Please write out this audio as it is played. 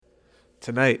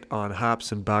Tonight on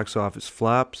Hops and Box Office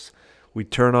Flops, we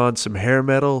turn on some hair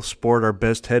metal, sport our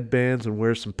best headbands, and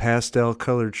wear some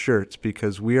pastel-colored shirts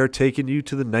because we are taking you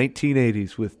to the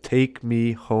 1980s with Take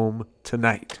Me Home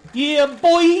Tonight. Yeah,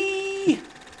 boy!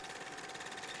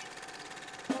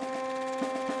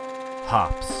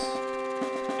 Hops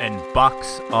and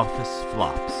Box Office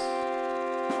Flops.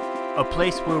 A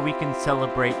place where we can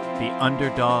celebrate the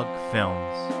underdog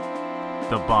films,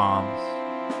 the bombs,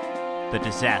 the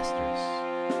disasters,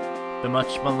 the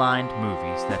much maligned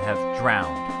movies that have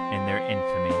drowned in their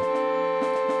infamy.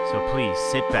 So please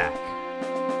sit back,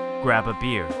 grab a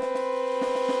beer,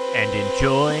 and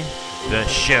enjoy the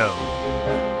show.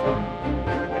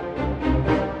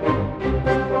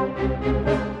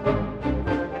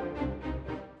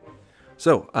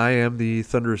 So, I am the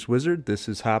Thunderous Wizard. This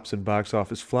is Hops and Box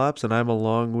Office Flops, and I'm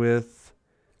along with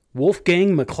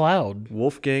Wolfgang McCloud.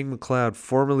 Wolfgang McCloud,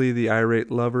 formerly the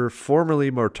Irate Lover, formerly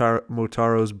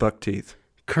Motaro's Buckteeth.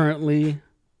 Currently,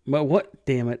 what?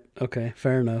 Damn it. Okay,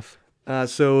 fair enough.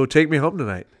 So, Take Me Home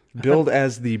Tonight. Billed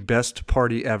as the best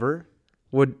party ever.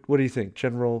 What do you think?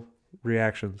 General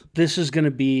reactions? This is going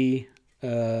to be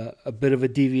a bit of a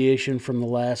deviation from the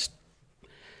last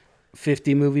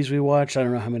 50 movies we watched. I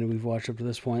don't know how many we've watched up to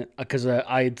this point, because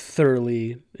I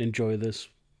thoroughly enjoy this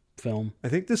film. I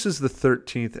think this is the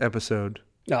 13th episode,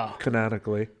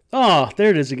 canonically. Oh, there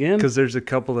it is again. Because there's a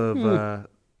couple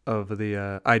of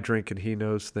the I drink and he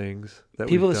knows things that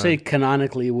people we've that done. say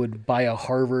canonically would buy a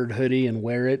Harvard hoodie and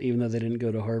wear it, even though they didn't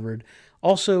go to Harvard.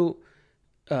 Also,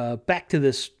 back to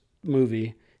this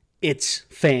movie, it's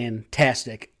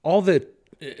fantastic. All the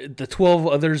 12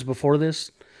 others before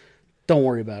this, don't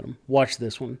worry about them. Watch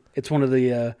this one. It's one of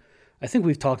the, I think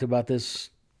we've talked about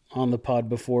this on the pod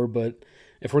before, but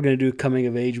if we're going to do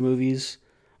coming-of-age movies,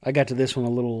 I got to this one a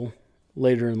little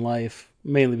later in life,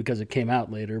 mainly because it came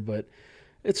out later, but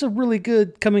it's a really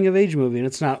good coming-of-age movie, and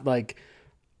it's not like,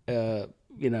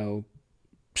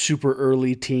 super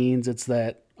early teens. It's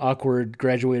that awkward,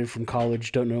 graduated from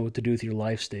college, don't know what to do with your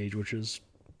life stage, which is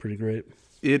pretty great.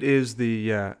 It is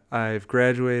I've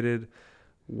graduated,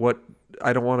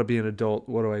 I don't want to be an adult,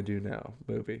 what do I do now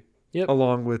movie. Yep.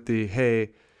 Along with the, hey,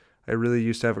 I really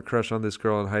used to have a crush on this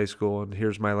girl in high school, and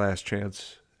here's my last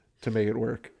chance to make it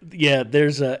work. Yeah,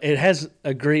 it has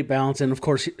a great balance, and of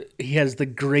course, he has the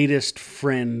greatest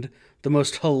friend, the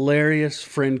most hilarious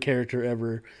friend character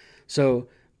ever. So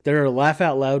there are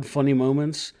laugh-out-loud funny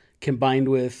moments combined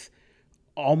with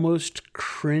almost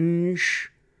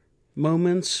cringe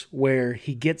moments where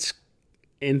he gets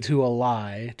into a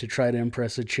lie to try to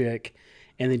impress a chick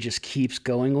and then just keeps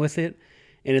going with it.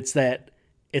 And it's that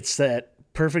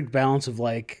perfect balance of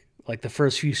like the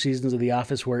first few seasons of The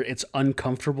Office where it's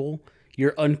uncomfortable.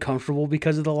 You're uncomfortable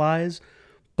because of the lies,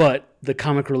 but the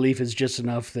comic relief is just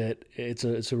enough that it's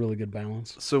a really good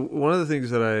balance. So one of the things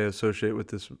that I associate with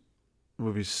this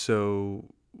movie so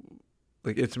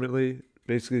intimately,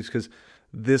 basically, is because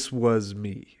this was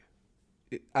me.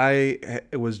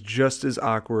 It was just as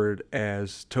awkward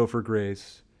as Topher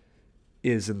Grace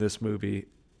is in this movie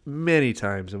many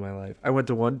times in my life. I went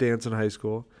to one dance in high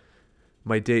school.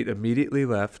 My date immediately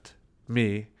left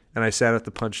me, and I sat at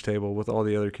the punch table with all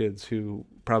the other kids who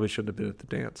probably shouldn't have been at the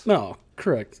dance. No,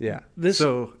 correct. Yeah.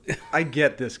 So I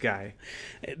get this guy.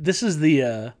 This is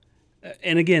the,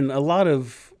 and again, a lot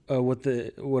of what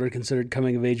are considered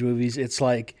coming of age movies, it's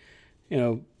like,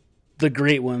 the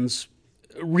great ones,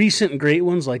 recent great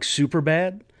ones like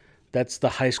Superbad. That's the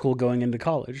high school going into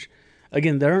college.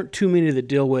 Again, there aren't too many that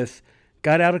deal with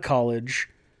got out of college,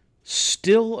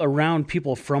 still around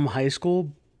people from high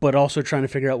school, but also trying to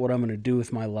figure out what I'm going to do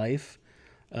with my life.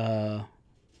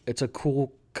 It's a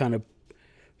cool kind of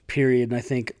period, and I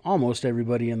think almost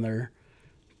everybody in their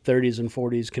 30s and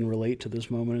 40s can relate to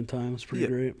this moment in time. It's pretty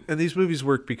great. And these movies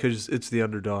work because it's the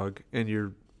underdog, and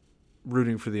you're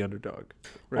rooting for the underdog,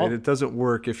 right? It doesn't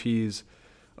work if he's,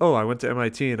 I went to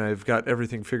MIT and I've got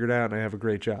everything figured out and I have a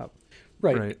great job.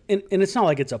 Right. And it's not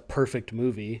like it's a perfect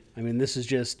movie. I mean, this is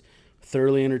just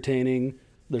thoroughly entertaining.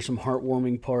 There's some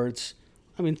heartwarming parts.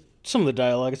 I mean, some of the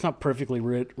dialogue, it's not perfectly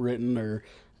written or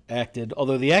acted,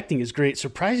 although the acting is great.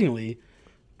 Surprisingly,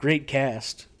 great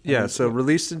cast. Yeah, so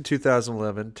released in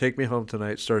 2011, Take Me Home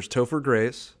Tonight stars Topher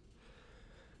Grace.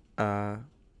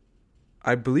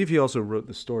 I believe he also wrote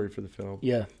the story for the film.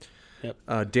 Yeah.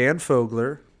 Yep. Dan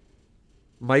Fogler,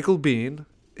 Michael Biehn,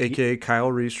 a.k.a.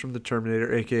 Kyle Reese from The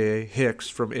Terminator, a.k.a. Hicks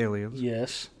from Aliens.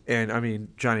 Yes. And,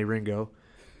 Johnny Ringo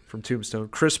from Tombstone.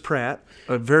 Chris Pratt,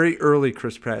 a very early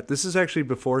Chris Pratt. This is actually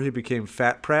before he became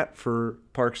Fat Pratt for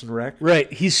Parks and Rec.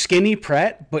 Right. He's skinny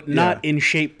Pratt, but not in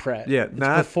shape Pratt. Yeah, it's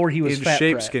not before he was in fat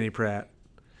shape Pratt. skinny Pratt.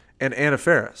 And Anna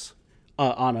Faris.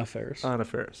 Anna Faris. Anna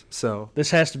Faris. So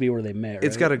This has to be where they met,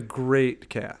 it's right? got a great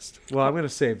cast. Well, I'm going to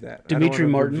save that. Dimitri I don't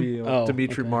wanna Martin? reveal- Oh,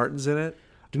 Dimitri okay. Martin's in it.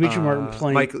 Dimitri Martin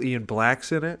playing Michael Ian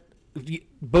Black's in it.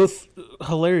 both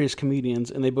hilarious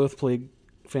comedians, and they both played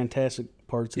fantastic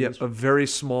parts in Yep, this. a very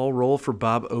small role for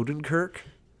Bob Odenkirk.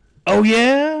 Oh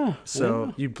yeah,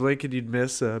 So you blink and you'd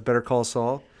miss Better Call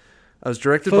Saul. I was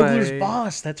directed Fogler's by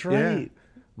boss. That's right.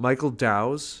 Michael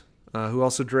Dowse, who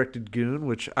also directed Goon,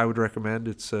 which I would recommend.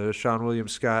 It's Sean William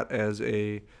Scott as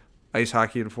a ice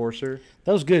hockey enforcer.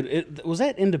 That was good. Was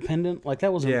that independent? Like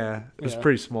that was. Yeah, it was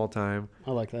pretty small time.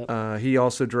 I like that. He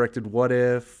also directed What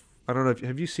If. I don't know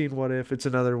have you seen What If? It's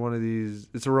another one of these.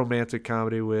 It's a romantic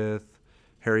comedy with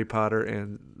Harry Potter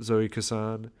and Zoe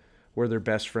Kazan, where they're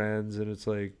best friends, and it's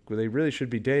like well, they really should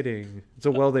be dating. It's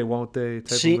a well they won't they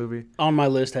type of movie. On my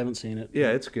list, haven't seen it.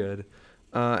 Yeah, it's good.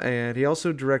 And he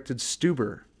also directed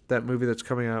Stuber, that movie that's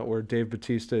coming out where Dave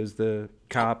Bautista is the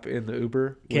cop in the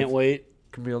Uber. Can't with wait.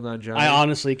 Camille Nanjiani. I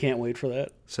honestly can't wait for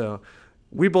that. So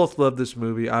we both love this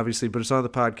movie, obviously, but it's on the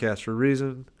podcast for a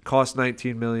reason. Cost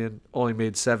 $19 million, only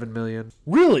made $7 million.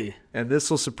 Really? And this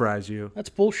will surprise you. That's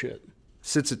bullshit.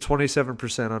 Sits at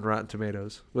 27% on Rotten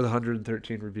Tomatoes with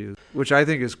 113 reviews, which I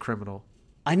think is criminal.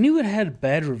 I knew it had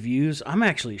bad reviews. I'm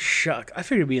actually shocked. I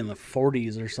figured it'd be in the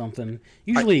 40s or something.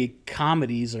 Usually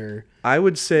comedies are I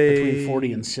would say between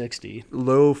 40 and 60.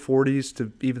 low 40s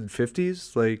to even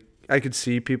 50s. Like, I could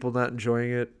see people not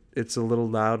enjoying it. It's a little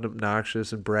loud and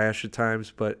obnoxious and brash at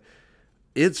times, but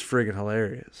it's friggin'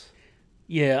 hilarious.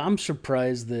 Yeah, I'm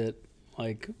surprised that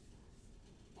like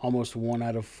almost 1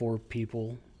 out of 4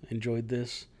 people enjoyed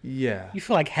this. Yeah. You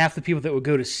feel like half the people that would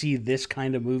go to see this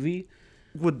kind of movie.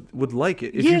 Would like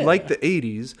it. If Yeah. you like the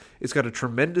 80s, it's got a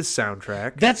tremendous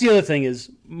soundtrack. That's the other thing is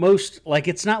most like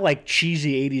it's not like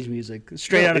cheesy 80s music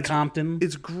straight out of Compton.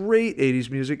 It's great 80s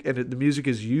music, and the music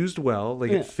is used well.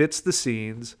 Like, it fits the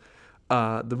scenes.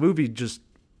 The movie just,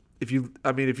 if you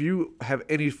have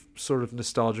any sort of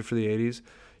nostalgia for the 80s,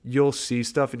 you'll see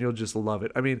stuff and you'll just love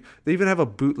it. I mean, they even have a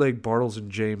bootleg Bartles and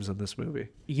James in this movie.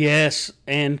 Yes,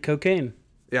 and cocaine.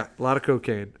 Yeah, a lot of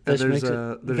cocaine. And This there's makes it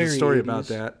a very story 80s. about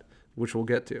that, which we'll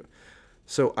get to.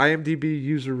 So, IMDb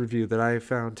user review that I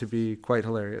found to be quite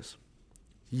hilarious.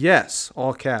 Yes,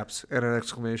 all caps and an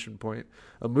exclamation point.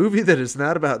 A movie that is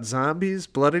not about zombies,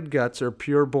 blood and guts, or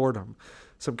pure boredom.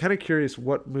 So I'm kind of curious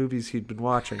what movies he'd been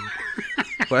watching.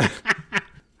 But,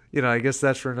 I guess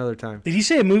that's for another time. Did he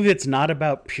say a movie that's not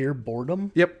about pure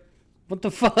boredom? Yep. What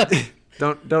the fuck?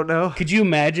 Don't know. Could you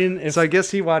imagine if So I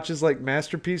guess he watches like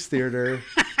Masterpiece Theater,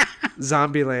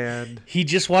 Zombieland. he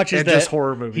just watches and that, just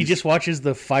horror movies. He just watches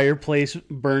the fireplace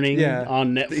burning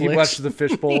on Netflix. He watches The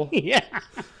Fishbowl. Yeah.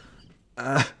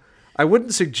 I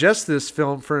wouldn't suggest this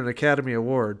film for an Academy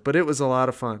Award, but it was a lot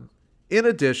of fun. In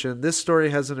addition, this story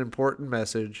has an important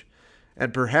message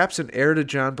and perhaps an heir to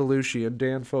John Belushi and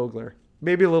Dan Fogler.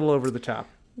 Maybe a little over the top.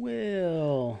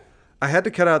 Well, I had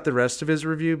to cut out the rest of his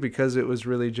review because it was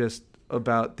really just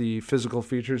about the physical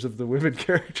features of the women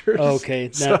characters. okay.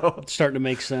 Now So it's starting to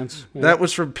make sense. that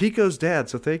was from Pico's dad,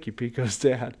 so thank you, Pico's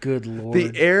dad. Good Lord.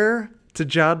 The heir to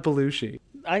John Belushi.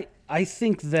 I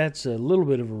think that's a little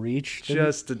bit of a reach.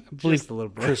 Just a little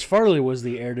bit. Chris Farley was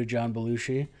the heir to John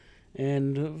Belushi.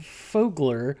 And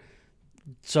Fogler,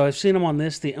 so I've seen him on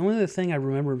this. The only other thing I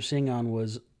remember him seeing on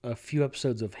was a few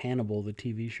episodes of Hannibal, the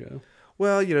TV show.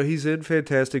 Well, he's in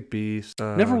Fantastic Beasts.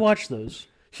 Never watched those.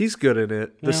 He's good in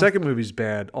it. The Yeah. second movie's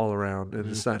bad all around, and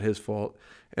it's not his fault.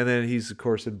 And then he's, of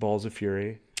course, in Balls of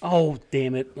Fury. Oh,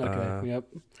 damn it. Okay, yep.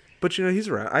 But, he's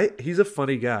around. He's a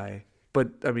funny guy. But,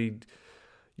 I mean,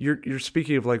 you're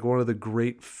speaking of, like, one of the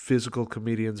great physical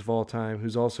comedians of all time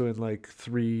who's also in, like,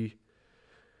 3...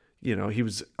 he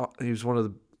was one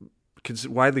of the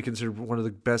widely considered one of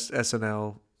the best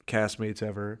SNL castmates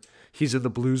ever. He's in The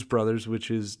Blues Brothers, which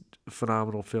is a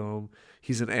phenomenal film.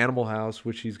 He's in Animal House,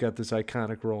 which he's got this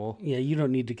iconic role. Yeah, you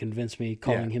don't need to convince me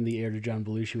calling him the heir to John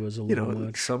Belushi was a little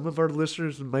much. Some of our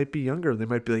listeners might be younger. They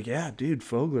might be like, yeah, dude,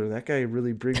 Fogler, that guy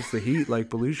really brings the heat like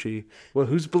Belushi. Well,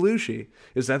 who's Belushi?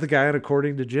 Is that the guy on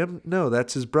According to Jim? No,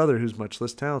 that's his brother who's much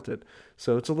less talented.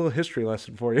 So it's a little history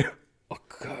lesson for you. Oh,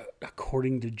 God.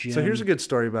 According to Jim. So here's a good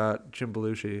story about Jim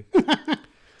Belushi.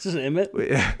 This is Emmett?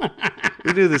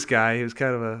 We knew this guy. He was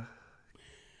kind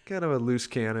of a loose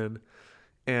cannon.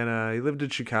 And he lived in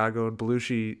Chicago, and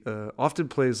Belushi often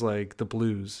plays like the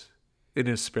blues in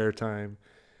his spare time.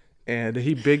 and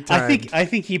he big time. I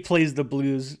think he plays the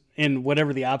blues in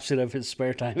whatever the opposite of his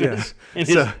spare time Yeah. is, in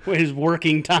So- his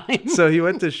working time. So he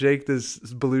went to shake this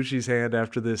Belushi's hand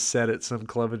after this set at some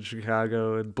club in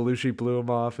Chicago, and Belushi blew him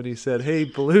off, and he said, "Hey,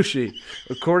 Belushi,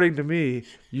 according to me,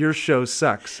 your show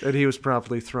sucks," and he was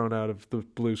promptly thrown out of the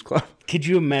Blues Club. Could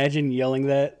you imagine yelling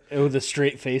that with a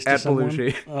straight face to At someone?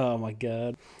 Belushi. Oh my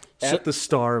god! At the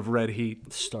star of Red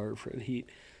Heat. Star Fred Heat.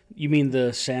 You mean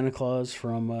the Santa Claus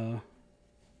from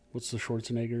what's the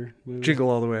Schwarzenegger movie? Jingle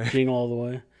All the Way. Jingle All the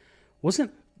Way.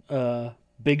 Wasn't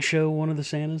Big Show one of the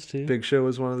Santas too? Big Show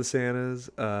was one of the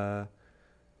Santas. The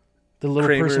little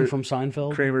Kramer- person from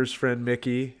Seinfeld. Kramer's friend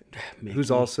Mickey, Mickey. who's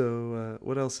also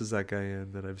what else is that guy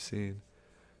in that I've seen?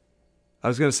 I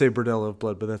was gonna say Bordello of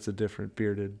Blood, but that's a different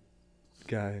bearded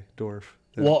guy, dwarf.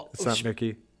 Well, It's not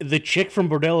Mickey. the chick from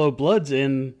Bordello Blood's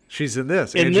in She's in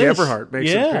this. In Angie this, Everhart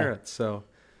makes yeah. an appearance. So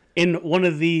one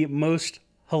of the most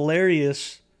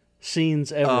hilarious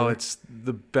scenes ever. oh, it's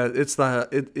the best.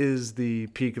 It is the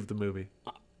peak of the movie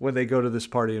when they go to this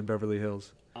party in Beverly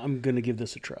Hills. I'm gonna give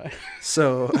this a try.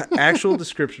 So, actual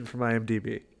description from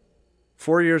IMDb.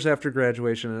 4 years after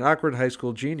graduation, an awkward high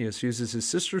school genius uses his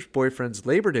sister's boyfriend's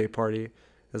Labor Day party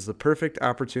as the perfect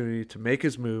opportunity to make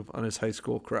his move on his high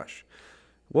school crush.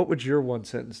 What would your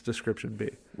one-sentence description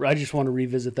be? I just want to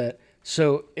revisit that.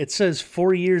 So it says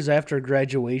 4 years after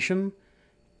graduation.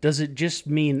 Does it just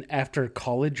mean after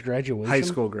college graduation? High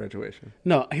school graduation.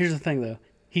 No, here's the thing though.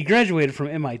 He graduated from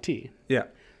MIT. Yeah.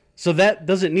 So that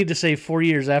doesn't need to say 4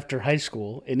 years after high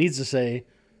school. It needs to say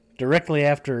directly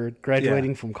after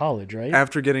graduating Yeah. from college, right?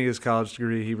 After getting his college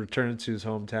degree, he returned to his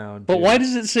hometown. But to- why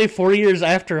does it say 4 years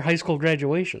after high school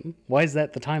graduation? Why is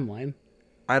that the timeline?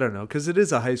 I don't know, because it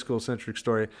is a high school-centric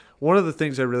story. One of the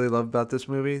things I really love about this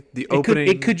movie, the It could, opening...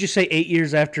 it could just say 8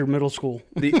 years after middle school.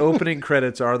 the opening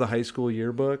credits are the high school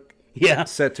yearbook, Yeah.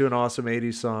 set to an awesome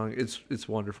 80s song. It's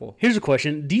wonderful. Here's a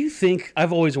question. Do you think,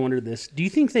 I've always wondered this, do you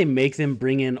think they make them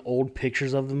bring in old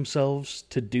pictures of themselves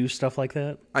to do stuff like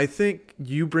that? I think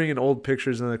you bring in old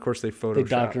pictures, and then, of course, they Photoshop. They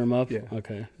doctor them up? Yeah.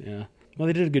 Okay, yeah. Well,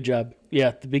 they did a good job.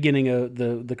 Yeah, the beginning of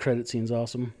the credit scene's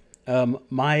awesome.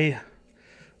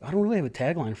 I don't really have a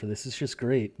tagline for this. It's just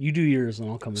great. You do yours, and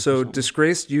I'll come. So, with something.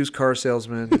 disgraced used car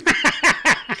salesman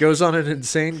goes on an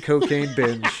insane cocaine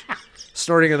binge,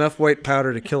 snorting enough white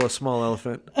powder to kill a small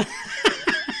elephant.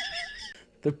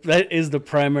 That is the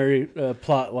primary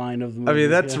plot line of the movie. I mean,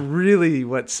 that's yeah. really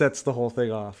what sets the whole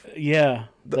thing off. Yeah,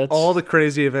 that's All the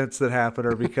crazy events that happen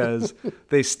are because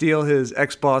they steal his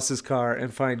ex-boss's car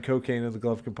and find cocaine in the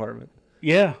glove compartment.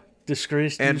 yeah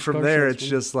disgraced. And used from car there, it's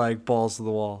salesman. just like balls to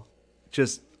the wall.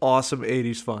 Just awesome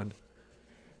 80s fun.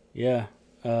 Yeah.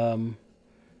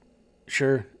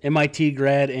 Sure. MIT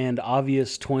grad and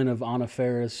obvious twin of Anna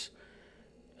Faris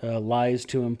lies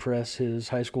to impress his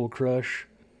high school crush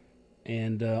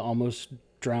and almost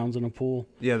drowns in a pool.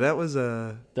 Yeah, that was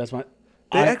a... That's my...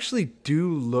 They I- actually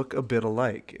do look a bit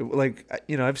alike. Like,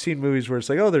 you know, I've seen movies where it's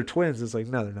like, oh, they're twins. It's like,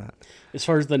 no, they're not. As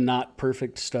far as the not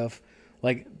perfect stuff,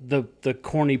 like the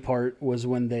corny part was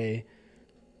when they...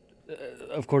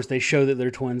 of course, they show that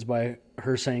they're twins by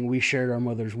her saying, we shared our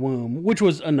mother's womb, which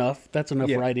was enough. That's enough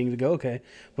Yeah. writing to go, okay.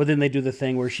 But then they do the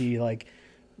thing where she, like,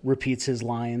 repeats his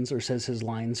lines or says his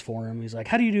lines for him. He's like,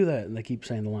 how do you do that? And they keep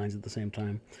saying the lines at the same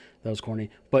time. That was corny.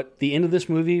 But the end of this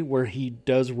movie where he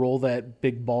does roll that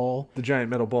big ball, The giant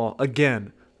metal ball.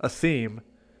 Again, a theme.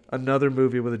 Another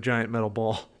movie with a giant metal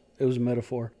ball it was a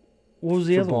metaphor. What was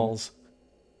the for other balls.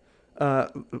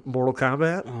 Mortal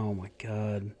Kombat. one? Oh, my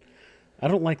God. I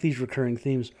don't like these recurring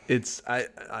themes. It's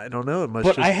I don't know. It must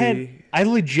But just be... I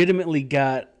legitimately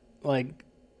got like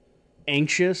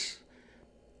anxious.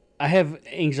 I have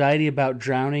anxiety about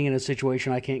drowning in a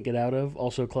situation I can't get out of,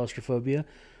 also claustrophobia.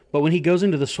 But when he goes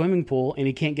into the swimming pool and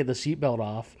he can't get the seatbelt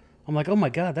off, I'm like, oh my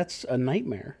God, that's a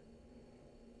nightmare.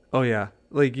 Oh yeah,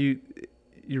 like you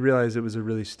realize it was a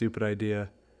really stupid idea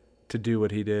to do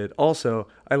what he did. Also,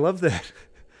 I love that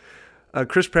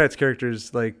Chris Pratt's character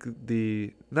is like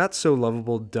the not so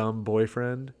lovable dumb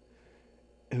boyfriend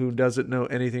who doesn't know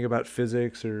anything about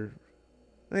physics or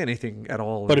anything at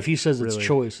all. But if he says it's really.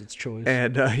 choice, it's choice.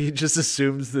 And he just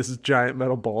assumes this giant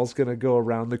metal ball's gonna go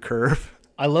around the curve,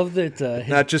 I love that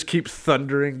not just keep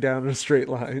thundering down a straight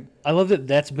line. I love that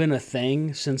that's been a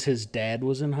thing since his dad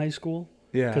was in high school.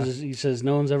 Yeah. Because he says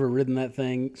no one's ever ridden that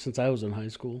thing since I was in high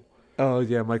school. Oh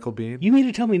yeah, Michael Biehn. You mean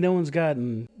to tell me no one's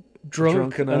gotten drunk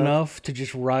Drunk enough? enough to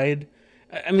just ride?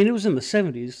 I mean, it was in the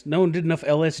 70s. No one did enough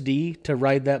LSD to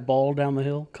ride that ball down the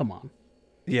hill. Come on.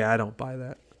 Yeah, I don't buy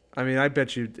that. I mean, I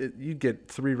bet you'd get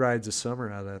 3 rides a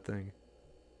summer out of that thing.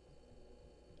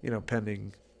 You know,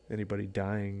 pending anybody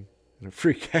dying in a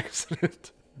freak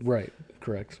accident. Right.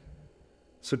 Correct.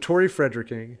 So Tori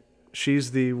Fredricking,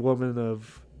 she's the woman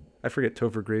of, I forget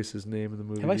Topher Grace's name in the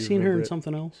movie. Have I Do you seen her in remember it?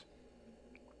 something else?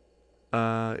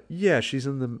 Yeah, she's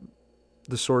in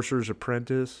the Sorcerer's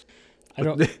Apprentice. I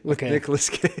don't. With Okay. Nicolas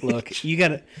Cage. Look, you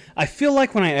gotta. I feel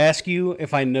like when I ask you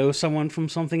if I know someone from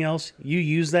something else, you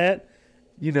use that.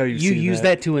 You know you've You seen use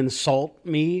that to insult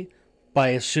me by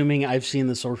assuming I've seen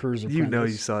the Sorcerer's Apprentice. You know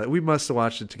you saw it. We must have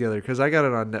watched it together because I got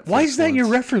it on Netflix. Why is that your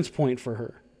once. reference point for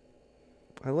her?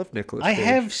 I love Nicolas I Cage.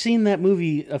 have seen that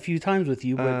movie a few times with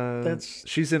you, but that's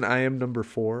She's in I Am Number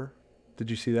 4.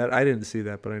 Did you see that? I didn't see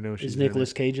that, but I know she's is in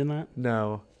Nicolas it. Cage in that?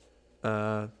 No.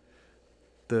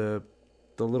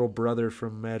 The little brother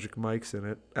from Magic Mike's in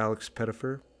it, Alex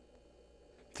Pettifer.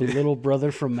 The little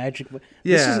brother from Magic.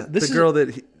 Yeah, this the girl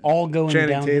that all going Channing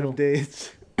downhill. Tatum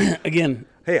dates. Again,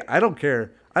 Hey, I don't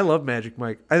care. I love Magic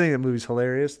Mike. I think that movie's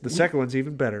hilarious. The second one's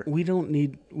even better. we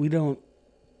don't.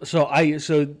 So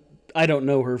I don't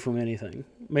know her from anything.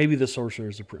 Maybe the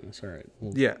Sorcerer's Apprentice. All right.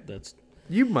 Well, Yeah. That's.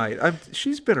 You might.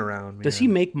 She's been around. Man. Does he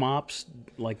make mops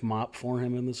like mop for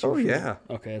him in the Oh Sorcerer? yeah.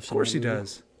 Okay. Of course he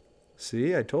does.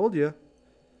 See, I told you.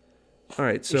 All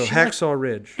right, so Is she Hacksaw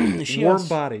Ridge, she Warm also-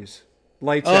 Bodies,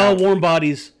 Lights Oh, Out. Warm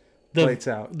Bodies. Lights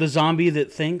Out. The zombie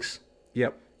that thinks.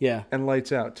 Yep, Yeah. and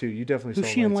Lights Out too. You definitely Who's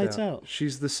saw she in Lights Lights Out?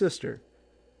 She's the sister.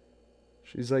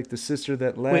 She's like the sister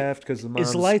that left because the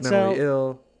mom's Lights mentally Out-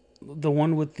 ill. The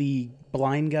one with the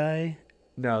blind guy.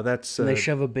 No, that's And they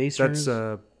shove a bass in that's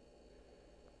his-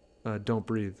 Don't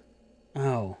Breathe.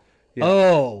 Oh. Yeah.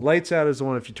 Oh. Lights Out is the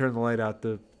one if you turn the light out,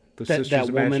 the sister's that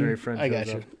imaginary woman. friend I shows got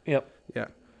you. up. Yep. Yeah.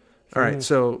 All right. enough.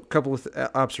 So, a couple of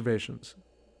observations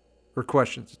or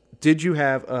questions. Did you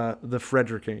have the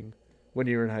Fredricking when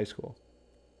you were in high school?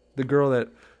 The girl that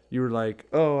you were like,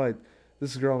 oh, this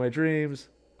is the girl of my dreams.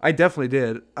 I definitely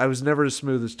did. I was never as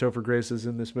smooth as Topher Grace is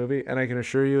in this movie, and I can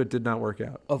assure you it did not work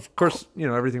out. Of course,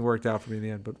 everything worked out for me in the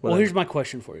end. But Well, whatever. here's my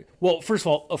question for you. Well, first of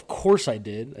all, of course I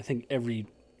did. I think every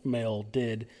male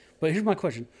did. But here's my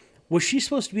question. Was she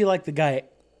supposed to be like the guy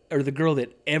or the girl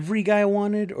that every guy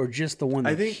wanted or just the one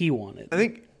that he wanted?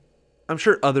 I'm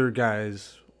sure other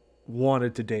guys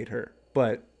wanted to date her,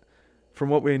 but from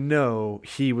what we know,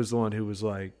 he was the one who was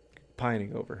like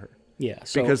pining over her. Yeah.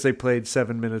 So, Because they played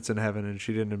 7 Minutes in Heaven and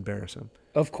she didn't embarrass him.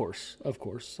 Of course.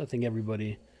 I think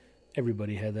everybody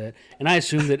had that. And I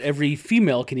assume that every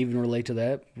female can even relate to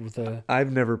that.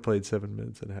 I've never played 7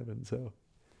 Minutes in Heaven, so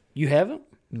You haven't?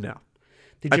 no.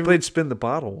 Did I you played Spin the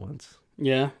Bottle once.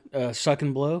 Yeah. Suck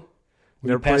and Blow? When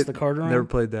Never you pass played the card around? Never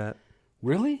played that.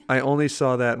 Really? I only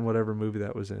saw that in whatever movie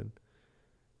that was in.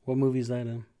 What movie is that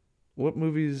in? What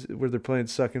movies where they're playing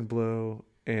Suck and Blow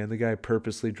and the guy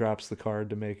purposely drops the card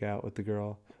to make out with the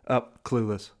girl?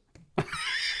 Clueless.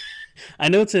 I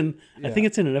know it's in. I Yeah. think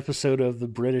it's in an episode of The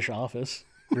British Office.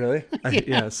 Really?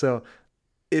 Yeah. So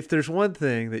if there's one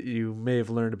thing that you may have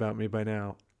learned about me by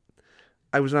now,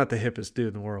 I was not the hippest dude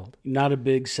in the world. Not a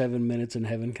big 7 Minutes in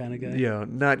Heaven kind of guy.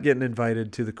 Not getting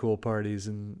invited to the cool parties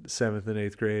in 7th and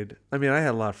 8th grade. I mean, I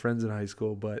had a lot of friends in high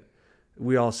school, but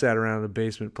we all sat around in the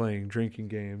basement playing drinking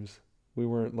games. We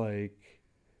weren't like,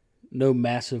 No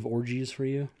massive orgies for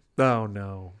you. oh,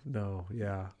 no,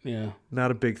 yeah. Yeah.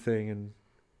 Not a big thing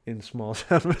in small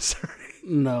town Missouri.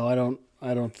 No,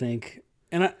 I don't think.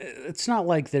 And it's not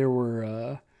like there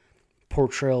were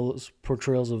portrayals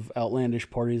of outlandish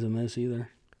parties in this either.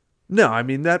 No, I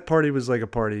mean, that party was like a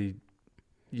party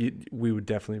we would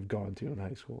definitely have gone to in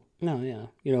high school. No, yeah.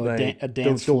 You know, Like, a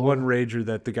dance the floor. one rager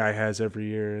that the guy has every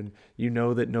year, and you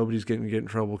know that nobody's going to get in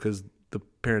trouble because the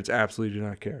parents absolutely do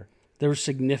not care. There was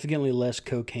significantly less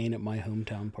cocaine at my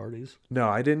hometown parties. No,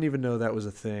 I didn't even know that was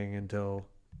a thing until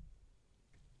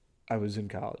I was in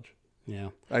college. Yeah.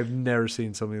 I've never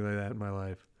seen something like that in my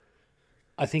life.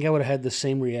 I think I would have had the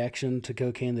same reaction to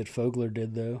cocaine that Fogler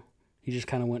did, though. He just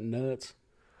kind of went nuts.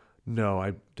 No,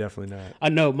 I definitely not. I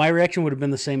know my reaction would have been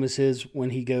the same as his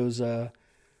when he goes.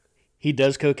 He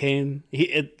does cocaine.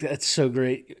 That's so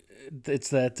great. It's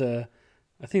that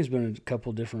I think it's been in a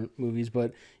couple different movies,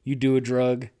 but you do a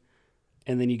drug,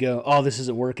 and then you go, "Oh, this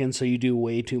isn't working," so you do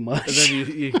way too much. And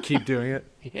then you keep doing it.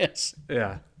 Yes.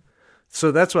 Yeah.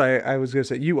 So that's why I was going to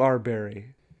say, you are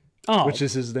Barry, Oh, which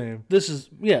is his name. this is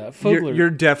Fogler. You're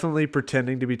definitely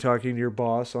pretending to be talking to your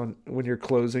boss when you're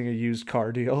closing a used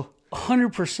car deal.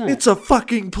 100%. It's a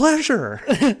fucking pleasure.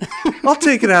 I'll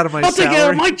take it out of my I'll salary. take it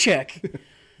out of my check.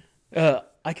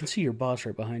 I can see your boss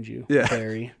right behind you, Yeah.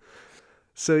 Barry.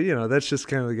 So, that's just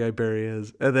kind of the guy Barry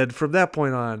is. And then from that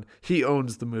point on, he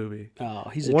owns the movie. Oh,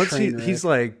 he's a Once train wreck. he's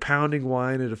like pounding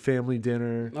wine at a family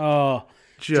dinner. Oh,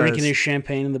 Just, drinking his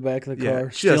champagne in the back of the car,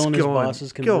 just stealing his going,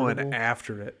 boss's convertible, going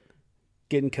after it.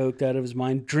 getting coked out of his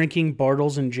mind, drinking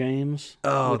Bartles and James.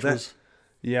 Oh, which was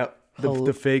Yep. Hel-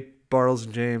 The fake Bartles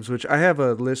and James, which I have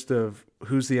a list of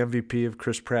who's the MVP of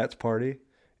Chris Pratt's party,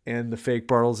 and the fake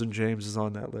Bartles and James is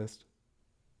on that list.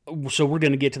 So we're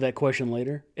going to get to that question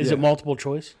later. Is Yeah. it multiple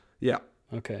choice? Yeah.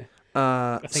 Okay.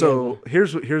 think So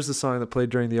here's the song that played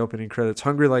during the opening credits,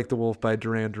 "Hungry Like the Wolf" by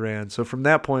Duran Duran. So from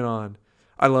that point on,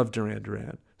 I love Duran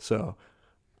Duran. So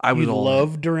I was You all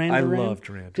love in. Duran I Duran? love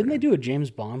Duran Duran. Didn't they do a James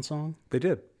Bond song? They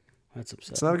did. That's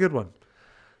upsetting. It's not a good one.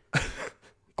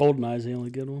 GoldenEye's the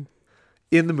only good one.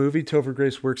 In the movie, Topher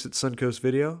Grace works at Suncoast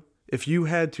Video. If you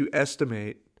had to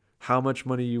estimate how much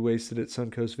money you wasted at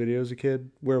Suncoast Video as a kid,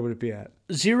 where would it be at?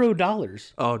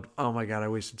 $0. Oh my God, I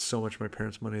wasted so much of my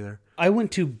parents' money there. I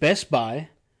went to Best Buy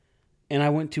and I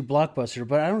went to Blockbuster,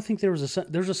 but I don't think there was a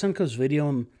Suncoast Video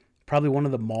in probably one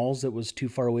of the malls that was too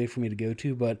far away for me to go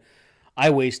to, but I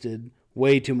wasted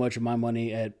way too much of my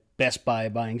money at Best Buy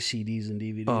buying CDs and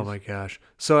DVDs. Oh my gosh.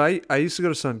 So I used to go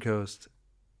to Suncoast,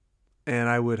 and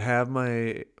I would have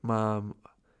my mom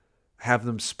have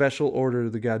them special order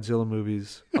the Godzilla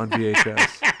movies on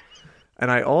VHS.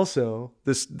 And I also,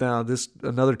 this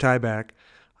another tie back,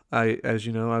 as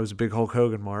you know, I was a big Hulk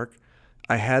Hogan mark.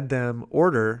 I had them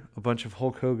order a bunch of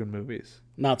Hulk Hogan movies.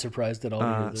 Not surprised at all. To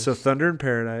hear this. So Thunder in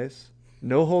Paradise,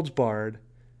 No Holds Barred,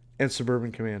 and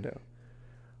Suburban Commando.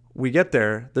 We get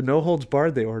there. The No Holds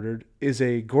Barred they ordered is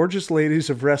a Gorgeous Ladies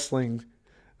of Wrestling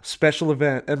special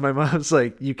event. And my mom's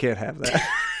like, you can't have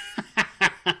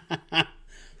that.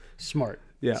 Smart.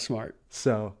 Yeah. Smart.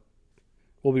 So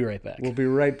We'll be right back. we'll be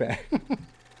right back.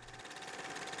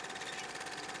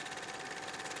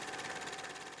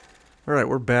 All right,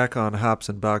 we're back on Hops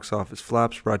and Box Office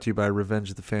Flops, brought to you by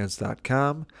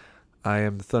RevengeOfTheFans.com. I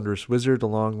am the Thunderous Wizard,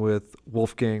 along with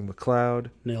Wolfgang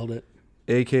McLeod, Nailed it.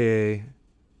 a.k.a.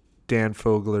 Dan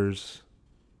Fogler's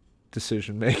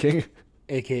decision-making.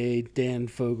 AKA Dan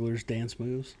Fogler's dance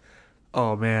moves.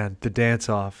 Oh, man, the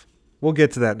dance-off. We'll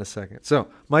get to that in a second. So,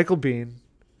 Michael Biehn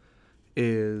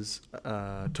is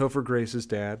Topher Grace's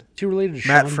dad. Is he related to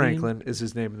Matt Sean Franklin is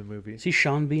his name in the movie. Bean? Is he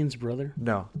Sean Bean's brother?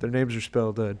 No, their names are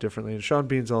spelled differently. And Sean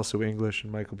Bean's also English,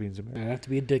 and Michael Bihn's I American. have to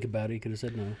be a dick about it. He could have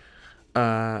said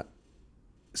no.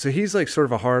 So he's like sort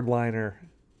of a hardliner.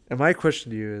 And my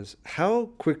question to you is, how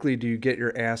quickly do you get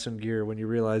your ass in gear when you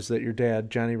realize that your dad,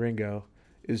 Johnny Ringo,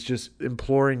 is just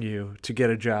imploring you to get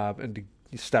a job and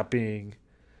to stop being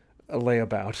a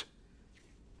layabout?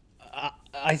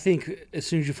 I think as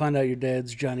soon as you find out your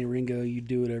dad's Johnny Ringo, you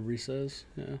do whatever he says.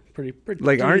 Yeah, pretty.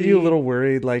 Like, aren't you a little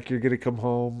worried, like, you're going to come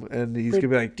home and he's going to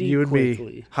be like, Pretty you and quickly.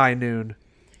 me, high noon.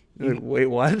 Like, wait,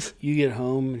 what? You get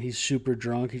home and he's super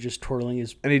drunk. He's just twirling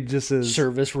his And he just says,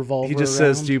 service revolver. he just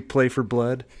around. says, do you play for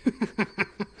blood?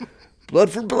 Blood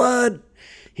for blood.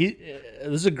 This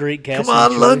is a great casting. Come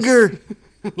on, choice.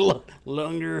 Lunger.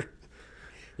 Lunger.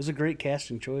 It was a great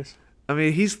casting choice. I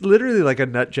mean, he's literally like a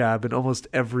nut job in almost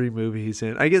every movie he's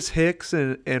in. I guess Hicks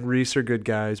and Reese are good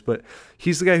guys, but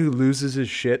he's the guy who loses his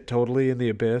shit totally in The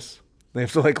Abyss. They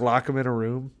have to like lock him in a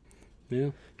room. Yeah.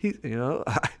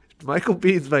 Michael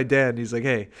Biehn's my dad, and he's like,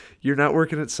 "Hey, you're not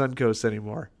working at Suncoast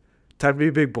anymore. Time to be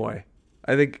a big boy.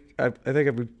 I think I'm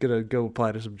gonna go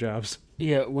apply to some jobs."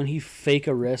 Yeah, when he fake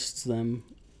arrests them,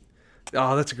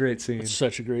 Oh, that's a great scene. it's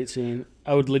such a great scene.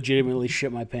 I would legitimately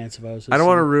shit my pants if I was. I don't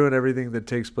want to ruin everything that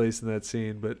takes place in that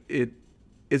scene, but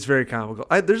it's very comical.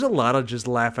 There's a lot of just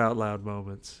laugh out loud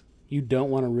moments. You don't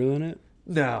want to ruin it.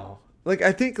 No. Like,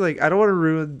 I think, like, I don't want to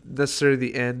ruin necessarily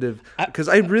the end of... Because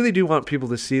I really do want people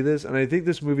to see this, and I think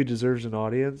this movie deserves an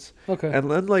audience. Okay.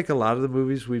 And unlike a lot of the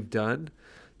movies we've done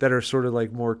that are sort of,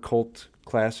 like, more cult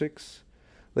classics,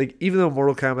 like, even though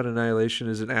Mortal Kombat Annihilation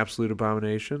is an absolute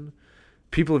abomination,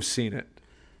 people have seen it,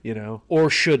 you know?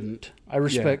 Or shouldn't. I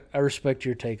respect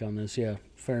your take on this. Yeah,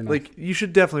 fair enough. Like, you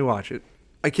should definitely watch it.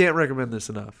 I can't recommend this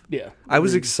enough. yeah. I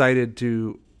was agreed. excited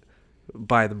to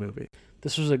buy the movie.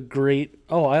 This was a great.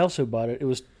 Oh, I also bought it. It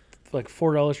was like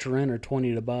 $4 to rent or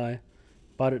 $20 to buy.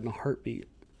 Bought it in a heartbeat.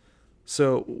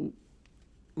 So,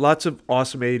 lots of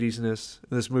awesome 80s-ness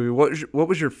in this movie. What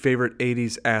was your favorite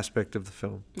 80s aspect of the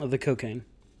film? The cocaine.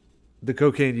 The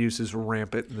cocaine use is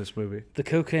rampant in this movie. The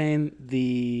cocaine.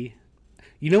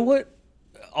 You know what?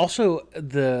 Also,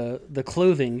 the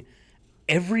clothing.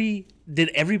 Did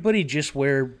everybody just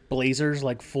wear blazers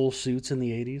like full suits in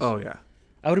the 80s? Oh, yeah.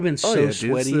 I would have been so dude,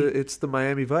 sweaty. It's the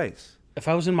Miami Vice. If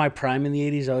I was in my prime in the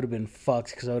 80s, I would have been fucked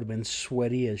because I would have been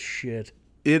sweaty as shit.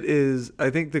 It is.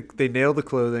 I think they nailed the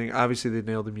clothing. Obviously, they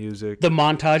nailed the music. The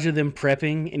montage of them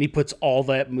prepping, and he puts all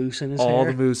that mousse in his hair. All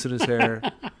the mousse in his hair.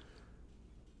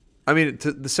 I mean,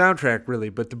 the soundtrack really,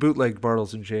 but the bootleg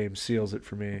Bartles and James seals it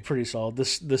for me. Pretty solid.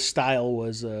 The style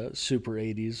was super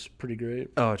 80s. Pretty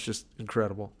great. Oh, it's just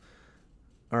incredible.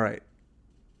 All right.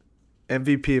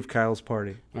 MVP of Kyle's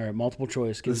party. All right, multiple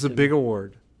choice. Give This is it a to big me.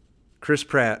 award. Chris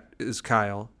Pratt is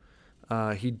Kyle.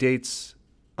 He dates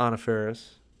Anna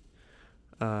Faris,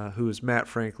 who is Matt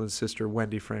Franklin's sister,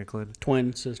 Wendy Franklin.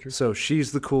 Twin sister. So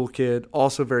she's the cool kid.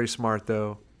 Also very smart,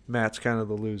 though. Matt's kind of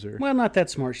the loser. Well, not that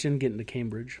smart. She didn't get into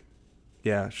Cambridge.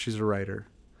 Yeah, she's a writer.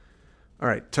 All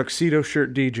right, tuxedo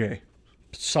shirt DJ.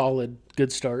 Solid.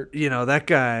 Good start. You know, that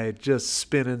guy just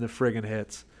spinning the friggin'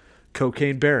 hits.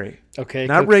 Cocaine Barry. Okay.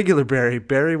 Not regular Barry.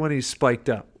 Barry when he's spiked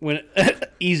up. when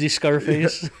Easy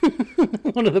Scarface.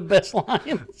 One of the best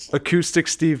lines. Acoustic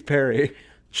Steve Perry.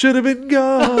 Should have been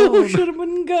gone. Oh, should have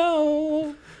been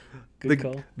go. Good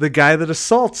call. The guy that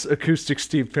assaults Acoustic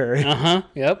Steve Perry. Uh-huh.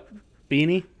 Yep.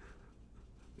 Beanie.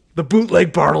 The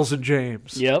bootleg Bartles and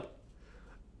James. Yep.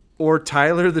 Or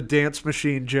Tyler the Dance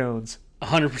Machine Jones.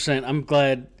 100%. I'm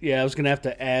glad. Yeah, I was going to have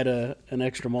to add an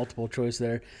extra multiple choice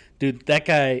there. Dude, that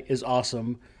guy is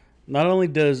awesome. Not only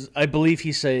does, I believe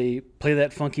he say, play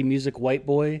that funky music, white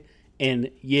boy, and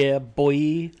yeah,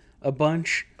 boy, a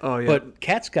bunch. Oh, yeah. But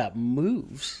Cat's got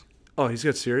moves. Oh, he's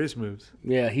got serious moves.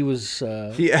 Yeah, he was...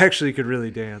 He actually could really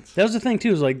dance. that was the thing,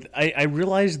 too, is like, I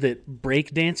realized that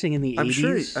breakdancing in the I'm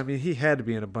 80s... sure, he had to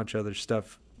be in a bunch of other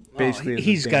stuff. Basically,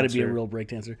 he's got to be a real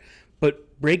breakdancer.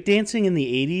 But breakdancing in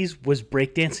the 80s was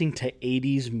breakdancing to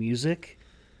 80s music,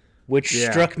 which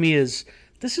struck me as,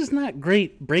 this is not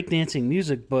great breakdancing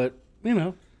music, but, you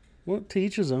know, well, to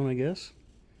each his own, I guess.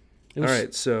 All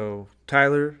right, so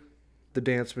Tyler the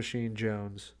Dance Machine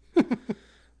Jones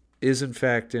is in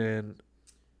fact he's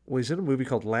in a movie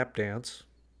called Lap Dance.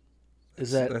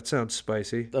 Is that That sounds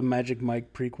spicy. a Magic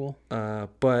Mike prequel?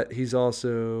 But he's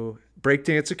also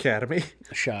Breakdance Academy.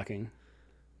 Shocking.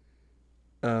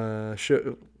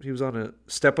 He was on a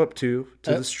Step Up 2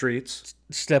 to the Streets.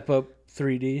 Step Up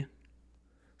 3D.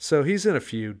 So he's in a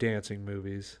few dancing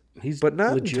movies. He's But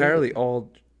not legit. entirely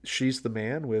all. She's the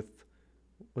Man with,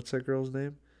 what's that girl's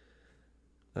name?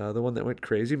 The one that went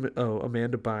crazy. Oh,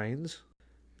 Amanda Bynes.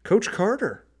 Coach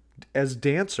Carter as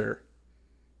dancer,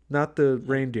 not the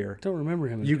reindeer. Don't remember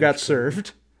him. as You Coach got Carter.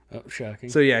 served. Oh, shocking.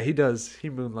 So yeah, he does. He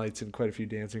moonlights in quite a few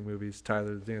dancing movies.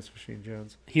 Tyler the Dance Machine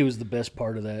Jones. He was the best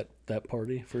part of that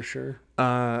party, for sure.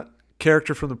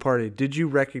 Character from the party. Did you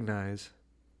recognize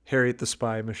Harriet the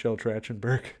Spy, Michelle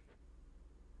Trachtenberg?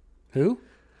 Who?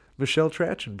 Michelle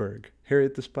Trachtenberg,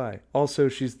 Harriet the Spy. Also,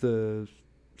 she's the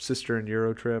sister in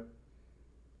Eurotrip.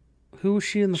 Who was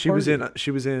she in the She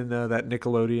party? was in that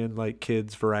Nickelodeon like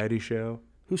kids variety show.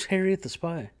 Who's Harriet the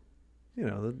Spy? You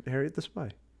know, the Harriet the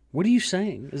Spy. What are you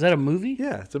saying? Is that a movie?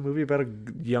 Yeah, it's a movie about a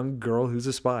young girl who's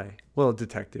a spy. Well, a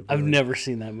detective. I've really. never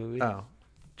seen that movie. Oh,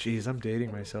 geez, I'm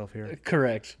dating myself here.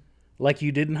 Correct. Like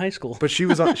you did in high school. But she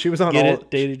was on. She was on Get all.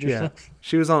 it? Dated yourself? Yeah,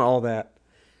 she was on All That.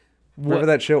 Remember What?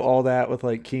 that show, All That, with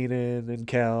like Keenan and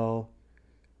Kel,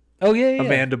 Oh yeah, yeah.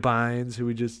 Amanda Bynes, who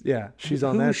we just she's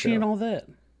on Who that was show. she in all that?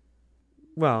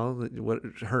 Well, what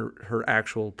her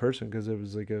actual person, because it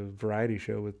was like a variety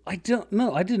show with. I don't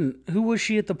know. I didn't. Who was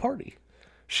she at the party?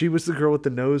 She was the girl with the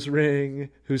nose ring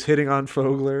who's hitting on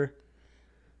Fogler.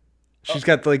 She's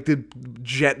got like the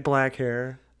jet black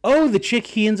hair. Oh, the chick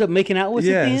he ends up making out with at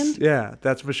the Yes, end? yeah,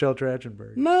 that's Michelle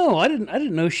Trachtenberg. No, I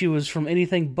didn't know she was from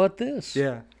anything but this.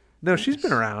 Yeah, no, she's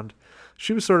been around.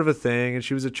 She was sort of a thing, and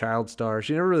she was a child star.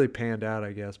 She never really panned out,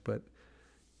 I guess. But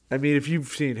I mean, if you've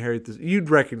seen Harriet, you'd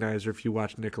recognize her if you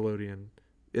watched Nickelodeon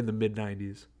in the mid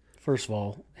 '90s. First of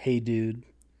all, hey dude.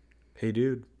 Hey,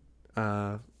 dude,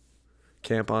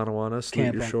 Camp Anawana, salute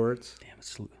Camp your On- shorts. Damn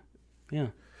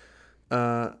it,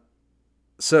 yeah.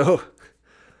 So,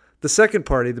 the second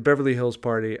party, the Beverly Hills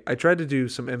party, I tried to do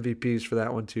some MVPs for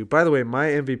that one too. By the way, my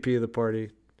MVP of the party,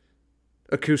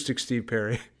 Acoustic Steve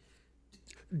Perry.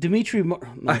 Dimitri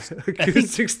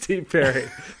Acoustic Steve Perry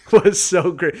was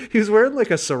so great. He was wearing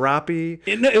like a serape,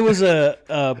 it was a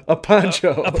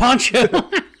poncho, a poncho.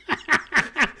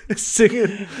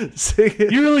 singing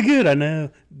You're really good, I know.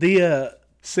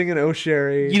 singing "Oh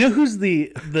Sherry." You know who's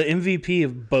the MVP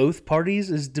of both parties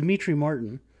is Dimitri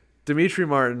Martin. Dimitri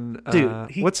Martin.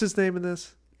 Dude, what's his name in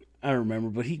this? I don't remember,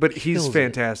 but he's He's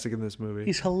fantastic in this movie.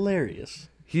 He's hilarious.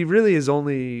 He really is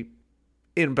only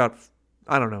in about,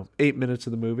 I don't know, 8 minutes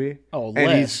of the movie. Oh, and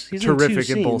less. he's in terrific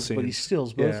two in both scenes, scenes. but he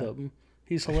steals both Yeah. of them.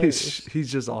 He's hilarious.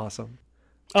 He's just awesome.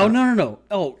 Oh, no.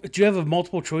 Oh, do you have a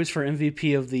multiple choice for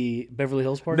MVP of the Beverly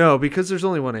Hills party? No, because there's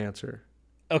only one answer,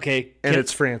 Okay. and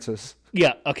it's Francis.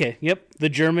 Yeah, okay. Yep. The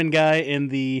German guy in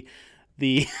the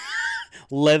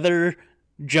leather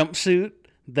jumpsuit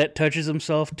that touches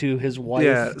himself to his wife.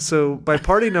 Yeah, so by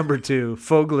party number 2,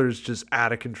 Fogler's just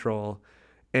out of control,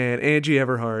 and Angie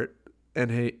Everhart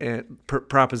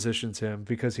propositions him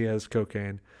because he has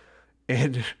cocaine,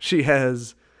 and she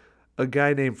has a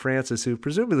guy named Francis who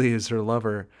presumably is her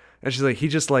lover. And she's like, he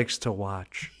just likes to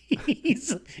watch.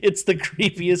 It's the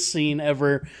creepiest scene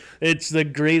ever. It's the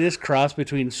greatest cross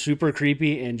between super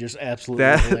creepy and just absolutely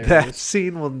hilarious. That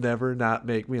scene will never not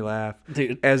make me laugh.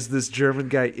 Dude. As this German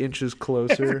guy inches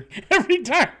closer Every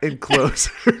time. and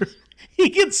closer. He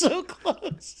gets so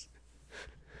close.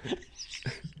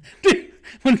 Dude,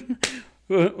 when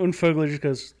Fogler just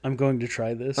goes, I'm going to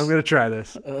try this. I'm going to try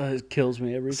this. It kills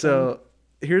me every time. So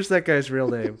here's that guy's real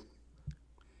name.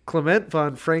 Clement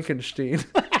von Frankenstein.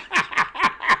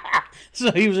 So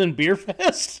he was in Beer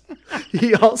Fest?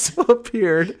 He also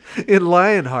appeared in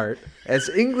Lionheart as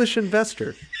English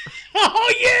investor.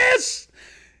 Oh, yes!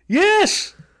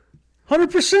 Yes!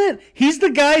 100%. He's the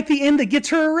guy at the end that gets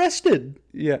her arrested.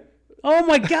 Yeah. Oh,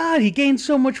 my God. He gained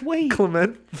so much weight.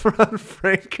 Clement von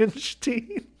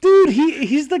Frankenstein. Dude,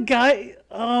 he's the guy.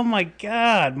 Oh, my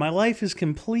God. My life is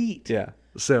complete. Yeah.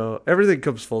 So everything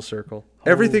comes full circle.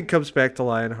 Everything comes back to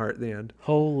Lionheart in the end.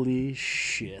 Holy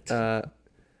shit.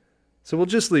 So we'll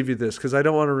just leave you this because I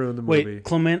don't want to ruin the movie. Wait,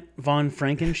 Clement von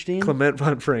Frankenstein? Clement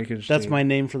von Frankenstein. That's my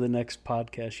name for the next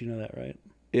podcast. You know that, right?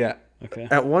 Yeah. Okay.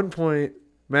 At one point,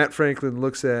 Matt Franklin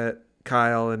looks at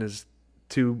Kyle and his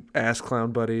two ass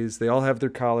clown buddies. They all have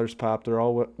their collars popped. They're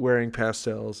all wearing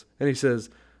pastels. And he says,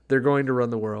 they're going to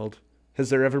run the world. Has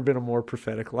there ever been a more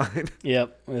prophetic line?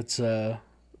 Yep. It's, they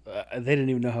didn't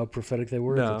even know how prophetic they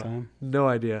were at the time. No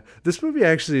idea. This movie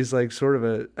actually is like sort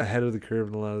of ahead of the curve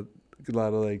in a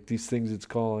lot of like these things it's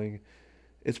calling.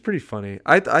 It's pretty funny.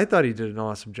 I thought he did an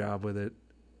awesome job with it.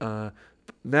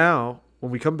 Now,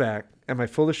 when we come back, am I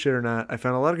full of shit or not? I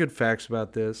found a lot of good facts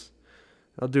about this.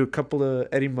 I'll do a couple of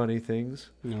Eddie Money things.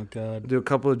 Oh, God. Do a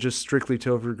couple of just strictly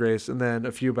Topher Grace, and then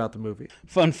a few about the movie.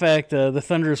 Fun fact, the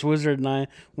Thunderous Wizard and I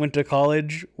went to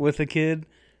college with a kid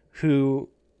who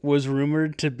was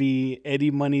rumored to be Eddie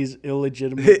Money's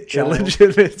illegitimate child.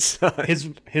 Illegitimate son.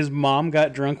 His mom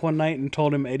got drunk one night and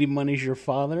told him Eddie Money's your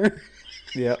father.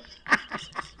 Yep.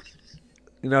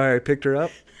 You know how I picked her up?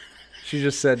 She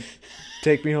just said,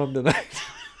 take me home tonight.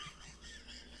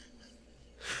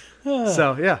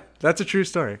 So, yeah, that's a true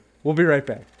story. We'll be right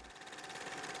back.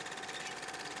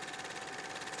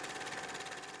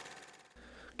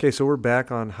 Okay, so we're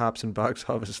back on Hops and Box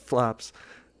Office Flops.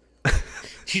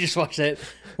 You just watched that.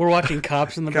 We're watching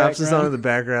Cops in the Cops background. is on in the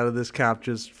background of this cop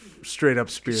just straight up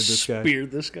speared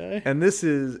this guy. And this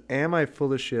is, am I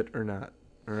full of shit or not?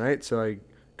 All right, so I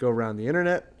go around the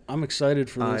internet. I'm excited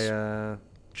for this. I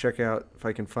check out if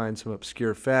I can find some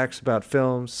obscure facts about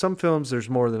films. Some films, there's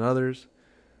more than others.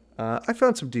 I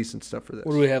found some decent stuff for this.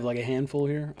 What do we have, like a handful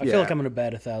here? I feel like I'm going to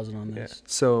bat 1,000 on this. Yeah.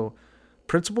 So,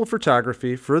 principal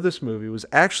photography for this movie was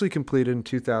actually completed in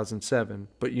 2007,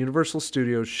 but Universal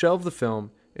Studios shelved the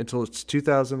film until its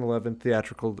 2011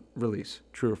 theatrical release.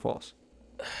 True or false?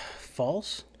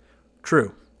 False?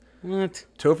 True. What?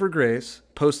 Topher Grace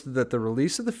posted that the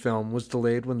release of the film was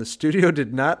delayed when the studio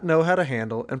did not know how to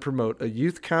handle and promote a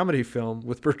youth comedy film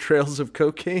with portrayals of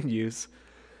cocaine use,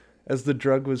 as the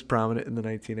drug was prominent in the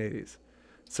 1980s.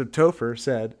 So Topher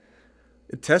said,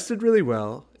 it tested really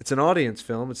well. It's an audience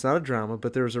film. It's not a drama,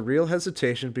 but there was a real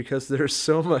hesitation because there's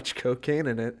so much cocaine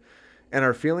in it. And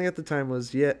our feeling at the time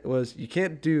was you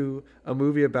can't do a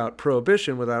movie about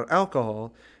prohibition without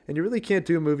alcohol, and you really can't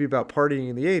do a movie about partying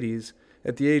in the 80s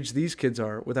at the age these kids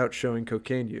are without showing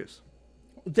cocaine use.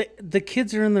 The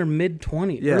kids are in their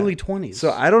mid-20s, early 20s.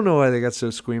 So I don't know why they got so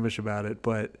squeamish about it,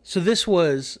 but... So this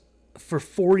was for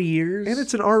 4 years? And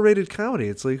it's an R-rated comedy.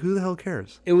 It's like, who the hell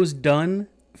cares? It was done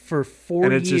for 4 years.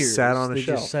 And it just sat on a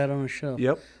shelf. Just sat on a shelf.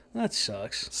 Yep. That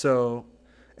sucks. So,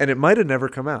 and it might have never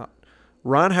come out.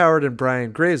 Ron Howard and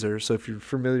Brian Grazer, so if you're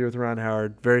familiar with Ron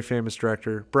Howard, very famous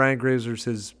director. Brian Grazer's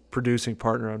his producing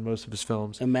partner on most of his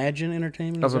films. Imagine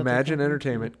Entertainment? Of Imagine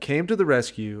Entertainment came to the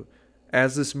rescue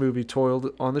as this movie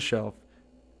toiled on the shelf,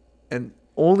 and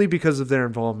only because of their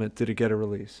involvement did it get a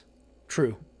release.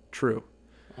 True.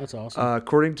 That's awesome.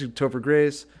 According to Topher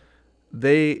Grace,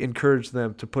 they encouraged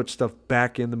them to put stuff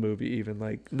back in the movie even.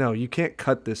 Like, no, you can't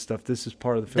cut this stuff. This is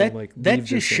part of the film. That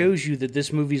just shows you that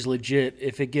this movie's legit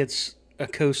if it gets a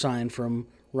cosign from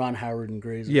Ron Howard and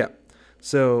Grazer. Yeah.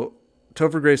 So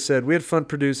Topher Grace said, we had fun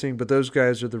producing, but those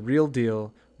guys are the real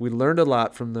deal. We learned a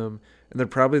lot from them, and they're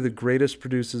probably the greatest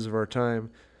producers of our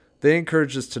time. They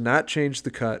encouraged us to not change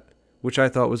the cut, which I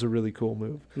thought was a really cool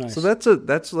move. Nice. So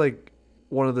that's like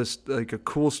one of this, like a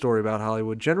cool story about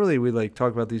Hollywood. Generally, we like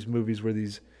talk about these movies where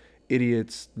these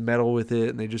idiots meddle with it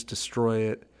and they just destroy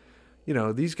it. You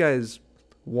know, these guys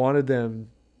wanted them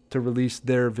to release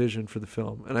their vision for the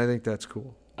film, and I think that's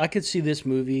cool. I could see this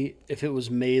movie, if it was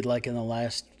made like in the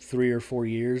last 3 or 4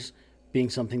 years, being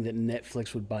something that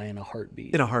Netflix would buy in a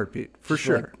heartbeat. In a heartbeat, for Just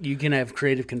sure. like, you can have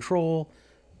creative control.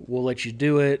 We'll let you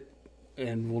do it,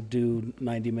 and we'll do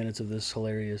 90 minutes of this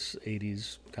hilarious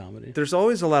 80s comedy. There's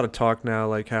always a lot of talk now,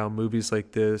 like how movies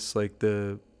like this, like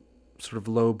the sort of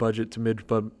low budget to mid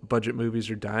budget movies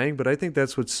are dying. But I think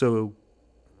that's what's so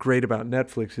great about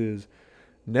Netflix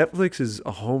is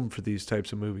a home for these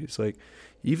types of movies. Like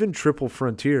even Triple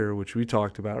Frontier, which we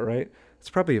talked about, right? It's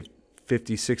probably a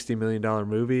 $50-60 million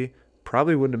movie.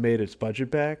 Probably wouldn't have made its budget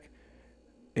back.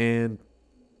 And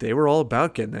they were all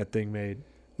about getting that thing made.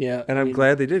 Yeah. And I'm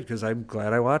glad they did, because I'm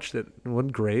glad I watched it. It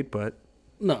wasn't great, but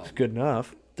no, it's good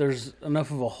enough. there's enough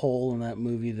of a hole in that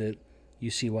movie that you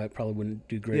see why it probably wouldn't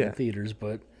do great Yeah. in theaters,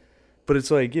 but But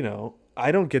it's like,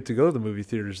 I don't get to go to the movie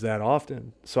theaters that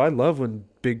often. So I love when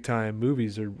big time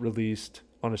movies are released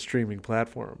on a streaming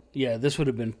platform. yeah, this would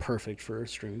have been perfect for a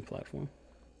streaming platform.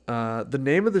 The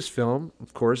name of this film,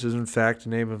 of course, is in fact the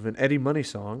name of an Eddie Money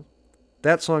song.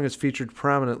 That song is featured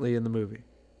prominently in the movie.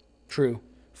 True.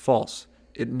 False.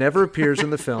 It never appears in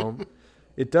the film.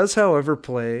 It does, however,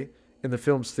 play in the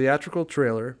film's theatrical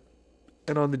trailer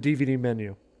and on the DVD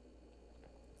menu.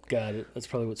 Got it. That's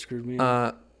probably what screwed me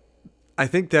up. I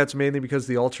think that's mainly because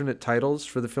the alternate titles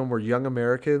for the film were Young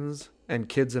Americans and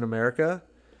Kids in America.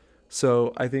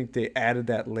 So I think they added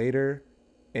that later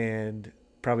and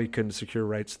probably couldn't secure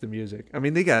rights to the music. I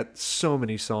mean, they got so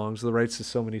many songs, the rights to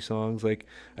so many songs. Like,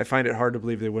 I find it hard to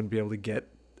believe they wouldn't be able to get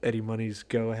Eddie Money's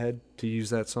go-ahead to use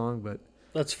that song, but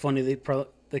That's funny.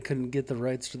 They couldn't get the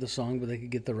rights to the song, but they could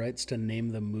get the rights to name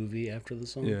the movie after the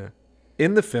song. yeah.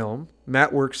 In the film,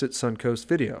 Matt works at Suncoast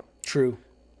Video. True.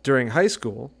 During high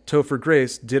school, Topher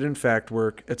Grace did in fact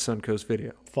work at Suncoast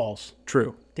Video. False.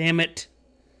 True. Damn it.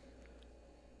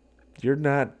 You're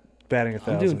not batting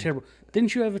 1,000. I'm doing terrible.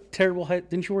 Didn't you have a terrible height?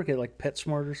 Didn't you work at like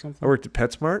PetSmart or something? I worked at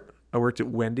PetSmart. I worked at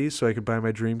Wendy's so I could buy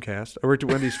my Dreamcast. I worked at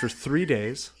Wendy's for 3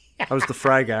 days. I was the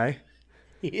fry guy.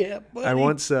 Yeah, buddy. I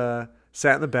once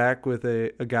sat in the back with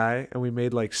a guy, and we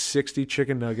made like 60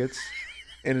 chicken nuggets.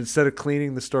 And instead of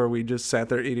cleaning the store, we just sat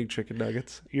there eating chicken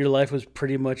nuggets. Your life was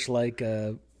pretty much like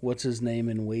what's his name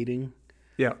in Waiting?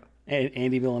 Yeah.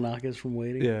 Andy Milonakis from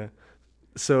Waiting. Yeah.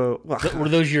 So Were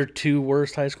those your two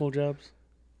worst high school jobs?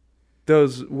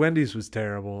 those Wendy's was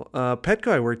terrible.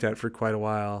 Petco I worked at for quite a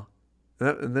while.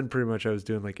 And then pretty much I was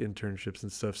doing like internships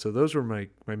and stuff. So those were my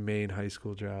main high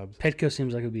school jobs. Petco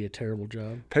seems like it would be a terrible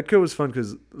job. Petco was fun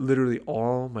because literally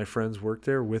all my friends worked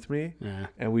there with me. Nah.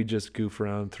 And we just goof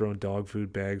around throwing dog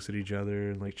food bags at each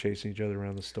other and like chasing each other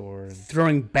around the store. And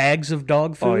Throwing bags of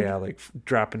dog food? oh yeah, like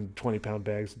dropping 20-pound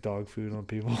bags of dog food on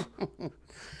people.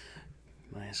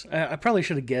 Nice. I probably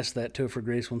should have guessed that Topher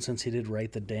Grace one since he did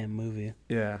write the damn movie.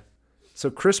 Yeah. So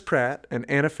Chris Pratt and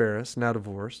Anna Faris, now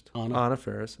divorced, Anna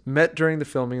Faris, met during the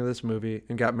filming of this movie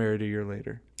and got married a year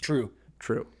later. True.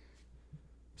 True.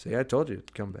 See, I told you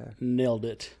it'd come back. Nailed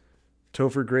it.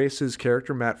 Topher Grace's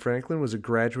character, Matt Franklin, was a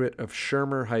graduate of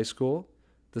Shermer High School,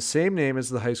 the same name as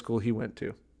the high school he went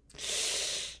to.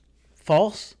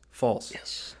 False? False.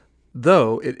 Yes.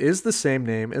 Though it is the same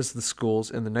name as the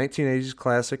schools in the 1980s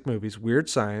classic movies Weird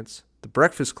Science, The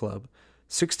Breakfast Club,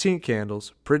 16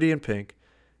 Candles, Pretty in Pink,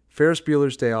 Ferris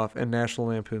Bueller's Day Off, and National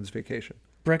Lampoon's Vacation.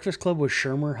 Breakfast Club was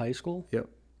Shermer High School? Yep.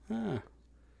 Ah.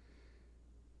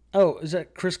 Oh, is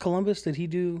that Chris Columbus? Did he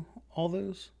do all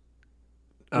those?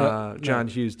 John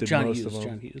Hughes did most of them.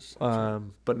 John Hughes.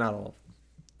 But not all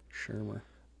of Shermer.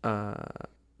 them.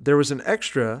 There was an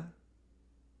extra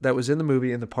that was in the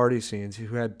movie in the party scenes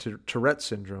who had Tourette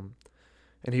syndrome,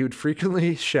 and he would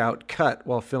frequently shout "cut"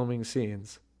 while filming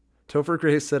scenes. Topher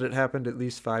Grace said it happened at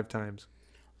least 5 times.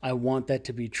 I want that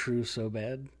to be true so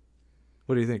bad.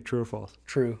 What do you think? True or false?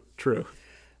 True. True.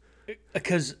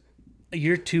 Because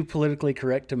you're too politically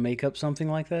correct to make up something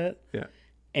like that. Yeah.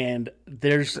 And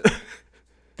there's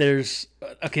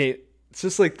okay. It's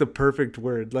just like the perfect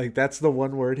word. Like that's the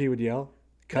one word he would yell.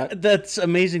 Cut. That's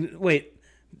amazing. Wait,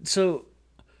 so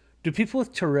do people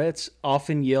with Tourette's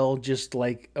often yell just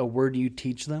like a word you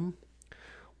teach them?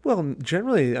 Well,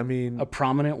 generally, I mean, A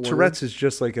prominent word? Tourette's is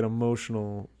just like an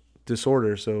emotional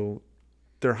disorder, so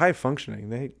they're high functioning.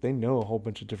 They know a whole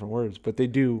bunch of different words, but they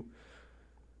do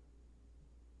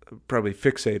probably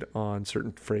fixate on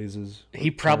certain phrases. He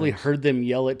probably heard them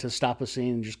yell it to stop a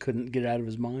scene and just couldn't get it out of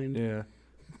his mind. Yeah.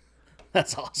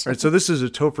 That's All awesome. right, so this is a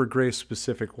Topher Grace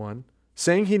specific one.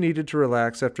 Saying he needed to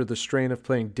relax after the strain of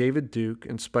playing David Duke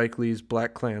in Spike Lee's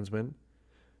Black Klansman,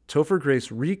 Topher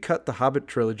Grace recut the Hobbit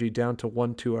trilogy down to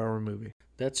one 2-hour movie.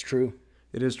 That's true.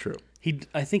 It is true.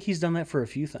 I think he's done that for a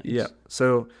few things. Yeah.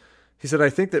 So he said, I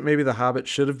think that maybe The Hobbit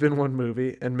should have been one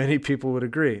movie, and many people would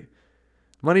agree.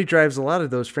 Money drives a lot of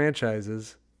those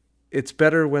franchises, It's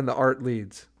better when the art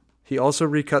leads. He also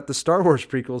recut the Star Wars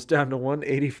prequels down to one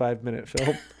 85-minute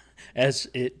film. As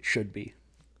it should be.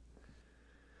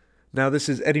 Now this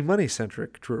is Eddie Money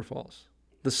centric, true or false?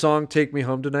 The song Take Me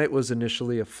Home Tonight was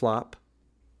initially a flop.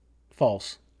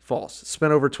 False. False.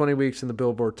 Spent over 20 weeks in the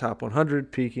Billboard Top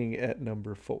 100, peaking at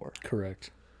number 4. Correct.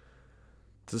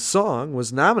 The song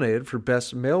was nominated for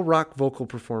Best Male Rock Vocal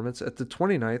Performance at the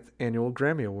 29th Annual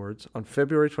Grammy Awards on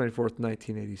February 24th,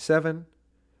 1987,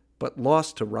 but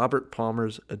lost to Robert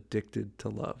Palmer's Addicted to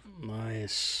Love.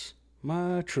 Nice.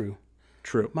 True.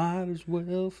 Might as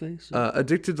well face it.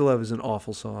 Addicted to Love is an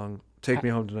awful song. Take Me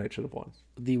Home Tonight should have won.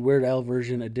 The Weird Al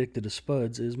version, Addicted to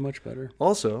Spuds, is much better.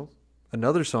 Also,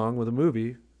 another song with a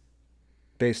movie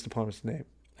based upon its name.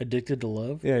 Addicted to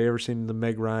Love? Yeah, you ever seen the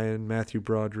Meg Ryan, Matthew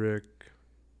Broderick,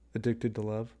 Addicted to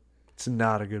Love? It's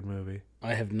not a good movie.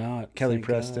 I have not. Kelly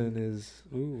Preston is...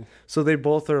 Ooh. So they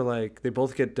both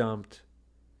get dumped,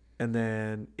 and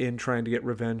then in trying to get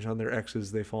revenge on their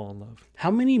exes, they fall in love.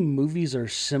 How many movies are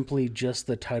simply just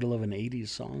the title of an 80s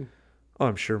song? Oh,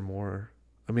 I'm sure more.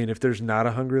 I mean, if there's not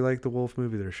a Hungry Like the Wolf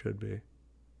movie, there should be.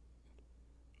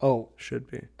 Oh.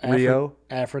 Should be. Rio?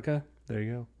 Africa. Africa? There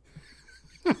you go.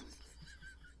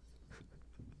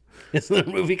 Isn't there a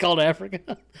movie called Africa?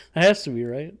 It has to be,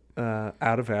 right?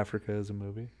 Out of Africa is a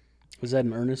movie. Was that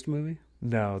an Ernest movie?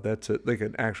 No, that's like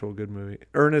an actual good movie.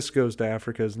 Ernest Goes to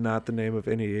Africa is not the name of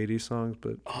any 80s songs,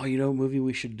 but... Oh, you know what movie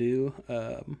we should do?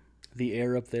 The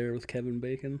Air Up There with Kevin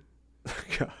Bacon.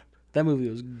 God. That movie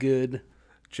was good.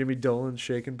 Jimmy Dolan's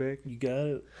Shake and Bake. You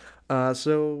got it.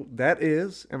 So that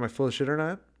is, am I full of shit or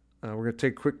not? We're going to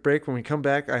take a quick break. When we come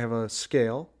back, I have a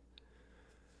scale.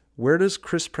 Where does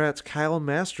Chris Pratt's Kyle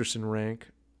Masterson rank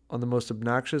on the most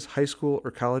obnoxious high school or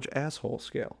college asshole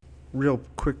scale? Real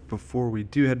quick before we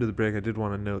do head to the break, I did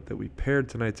want to note that we paired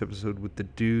tonight's episode with the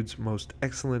Dude's Most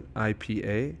Excellent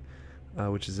IPA,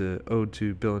 which is an ode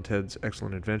to Bill and Ted's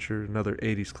Excellent Adventure, another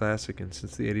 80s classic. And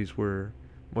since the 80s were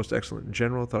most excellent in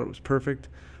general, I thought it was perfect.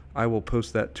 I will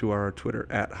post that to our Twitter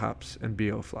at Hops and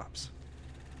BO Flops.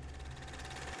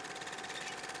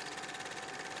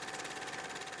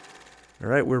 All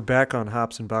right, we're back on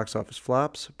Hops and Box Office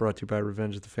Flops, brought to you by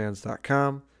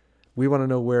RevengeOfTheFans.com. We want to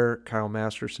know where Kyle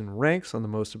Masterson ranks on the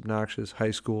most obnoxious high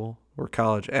school or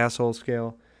college asshole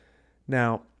scale.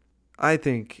 Now, I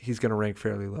think he's going to rank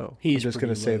fairly low. I'm just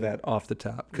going to say that off the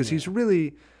top. Because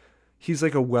he's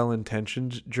like a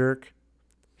well-intentioned jerk.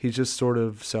 He's just sort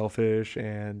of selfish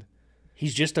and...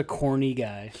 He's just a corny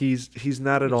guy. He's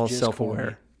not at all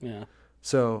self-aware. Corny. Yeah.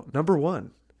 So, number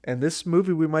one. And this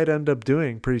movie we might end up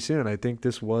doing pretty soon. I think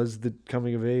this was the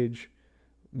coming of age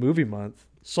movie month.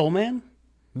 Soul Man?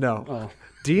 No. Oh.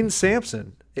 Dean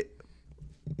Sampson,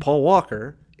 Paul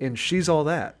Walker in She's All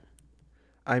That.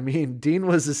 I mean, Dean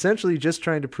was essentially just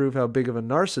trying to prove how big of a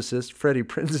narcissist Freddie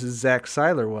Prinze's Zach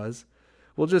Seiler was.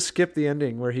 We'll just skip the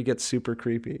ending where he gets super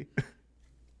creepy.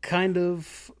 Kind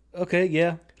of. Okay,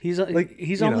 yeah. He's on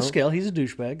the scale. He's a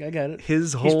douchebag. I got it.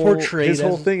 His He's portrayed his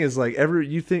whole thing is like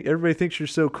everybody thinks you're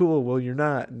so cool. Well, you're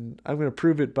not, and I'm going to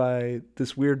prove it by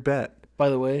this weird bet. By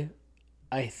the way,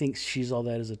 I think She's All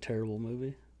That is a terrible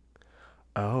movie.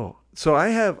 Oh, so I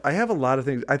have a lot of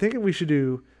things. I think we should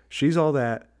do She's All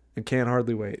That and Can't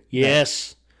Hardly Wait.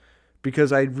 Yes,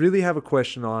 because I really have a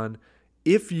question on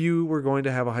if you were going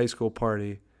to have a high school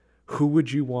party, who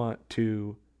would you want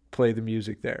to play the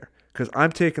music there? Because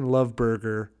I'm taking Love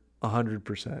Burger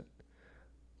 100%.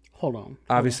 Hold on.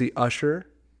 Obviously, Usher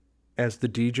as the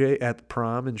DJ at the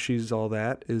prom and She's All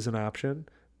That is an option,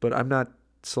 but I'm not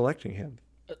selecting him.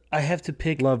 I have to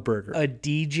pick Love Burger. A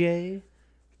DJ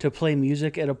to play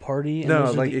music at a party. And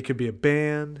no, like it could be a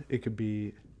band. It could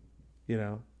be,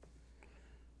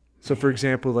 So, for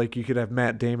example, like you could have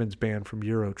Matt Damon's band from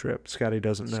Eurotrip. Scotty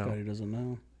doesn't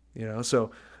know.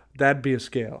 So that'd be a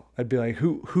scale. I'd be like,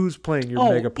 who's playing your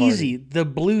mega party? Easy. The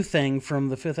blue thing from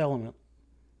The Fifth Element.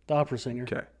 The opera singer.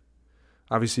 Okay.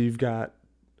 Obviously, you've got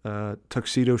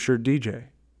Tuxedo Shirt DJ.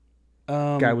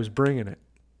 Guy was bringing it.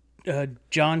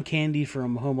 John Candy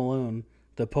from Home Alone.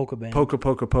 The polka band. Polka.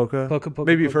 Polka.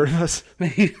 Maybe you've heard of us.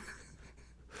 Maybe.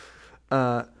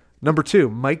 Number 2,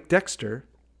 Mike Dexter,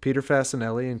 Peter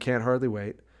Fasinelli, and Can't Hardly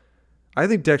Wait. I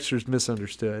think Dexter's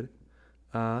misunderstood.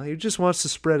 He just wants to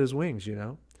spread his wings,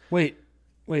 Wait,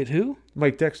 who?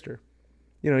 Mike Dexter.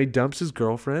 He dumps his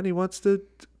girlfriend. He wants to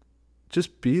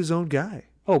just be his own guy.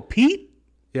 Oh, Pete?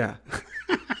 Yeah.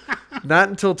 Not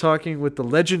until talking with the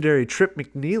legendary Trip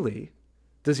McNeely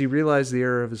does he realize the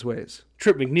error of his ways.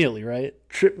 Trip McNeely, right?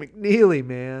 Trip McNeely,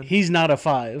 man. He's not a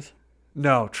 5.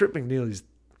 No, Trip McNeely's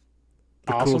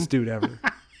the awesome. coolest dude ever.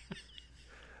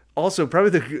 Also,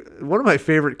 probably one of my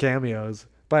favorite cameos,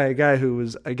 by a guy who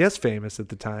was, I guess, famous at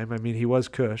the time. I mean, he was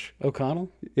Kush. O'Connell.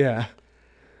 Yeah.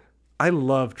 I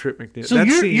love Trip McNeely. So that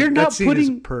you're scene, not that scene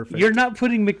putting is perfect. You're not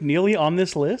putting McNeely on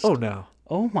this list. Oh no,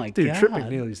 Oh my dude, god. Trip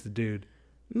McNeely's the dude.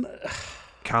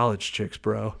 College chicks,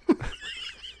 bro.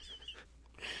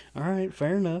 All right,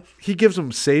 fair enough. He gives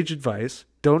them sage advice.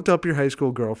 Don't dump your high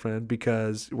school girlfriend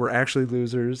because we're actually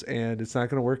losers and it's not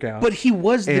going to work out. But he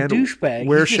was the and douchebag.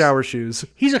 Wear He's just- shower shoes.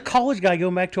 He's a college guy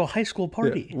going back to a high school Yeah,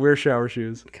 party. wear shower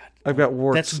shoes. God, I've got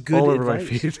warts that's good all over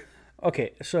advice. my feet.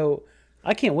 Okay, so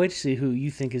I can't wait to see who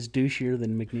you think is douchier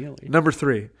than McNeely. Number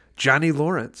 3, Johnny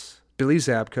Lawrence, Billy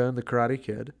Zabka and the Karate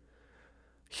Kid.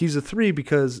 He's a 3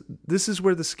 because this is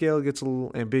where the scale gets a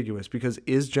little ambiguous. Because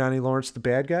is Johnny Lawrence the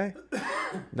bad guy?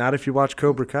 Not if you watch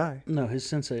Cobra Kai. No, his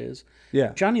sensei is.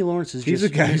 Yeah. Johnny Lawrence is He's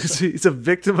just... a guy he's a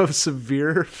victim of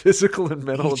severe physical and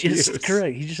mental abuse.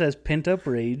 Correct. He just has pent-up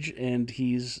rage, and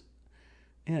he's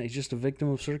just a victim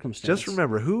of circumstance. Just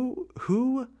remember,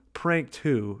 who pranked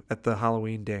who at the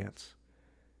Halloween dance?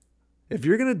 If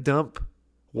you're going to dump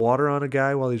water on a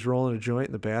guy while he's rolling a joint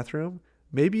in the bathroom,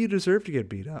 maybe you deserve to get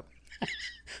beat up.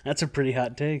 That's a pretty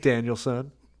hot take.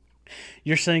 Danielson.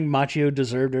 You're saying Machio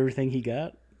deserved everything he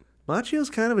got? Macchio's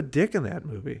kind of a dick in that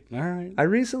movie. All right.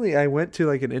 I went to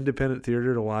like an independent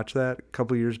theater to watch that a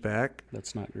couple years back.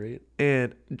 That's not great.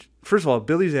 And first of all,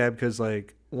 Billy Zabka's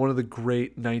like one of the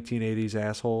great 1980s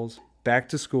assholes. Back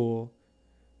to School.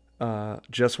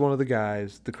 Just One of the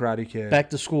Guys. The Karate Kid. Back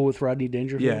to School with Rodney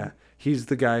Dangerfield? Yeah. He's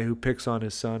the guy who picks on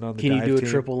his son on the Can you dive do a team.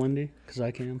 triple Lindy? Because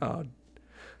I can.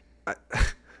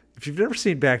 If you've never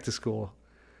seen Back to School,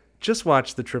 just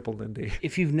watch the triple Lindy.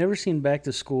 If you've never seen Back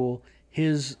to School,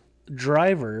 his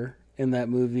driver in that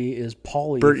movie is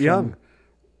Paulie Burt Young.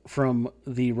 from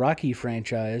the Rocky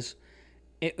franchise,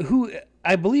 who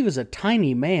I believe is a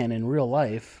tiny man in real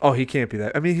life. Oh, he can't be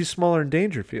that. I mean, he's smaller than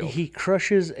Dangerfield. He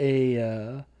crushes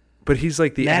a But he's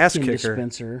like the ass napkin kicker.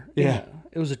 dispenser. Yeah.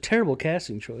 It was a terrible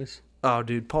casting choice. Oh,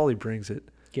 dude, Paulie brings it.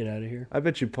 Get out of here. I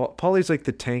bet you Paulie's like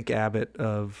the Tank Abbott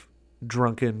of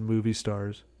drunken movie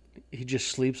stars. He just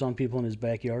sleeps on people in his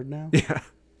backyard now? Yeah.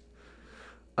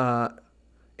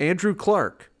 Andrew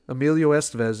Clark, Emilio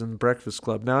Estevez in Breakfast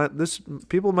Club. Now,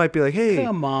 people might be like, hey,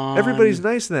 Come on. everybody's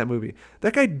nice in that movie.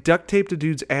 That guy duct taped a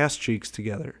dude's ass cheeks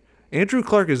together. Andrew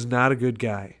Clark is not a good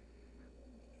guy.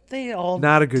 They all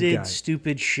Not a good did guy.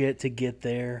 stupid shit to get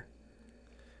there.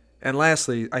 And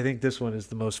lastly, I think this one is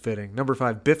the most fitting. Number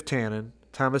 5, Biff Tannen,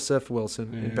 Thomas F.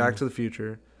 Wilson in Back to the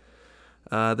Future.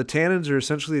 The Tannens are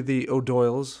essentially the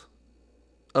O'Doyles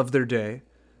of their day.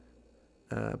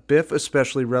 Biff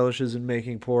especially relishes in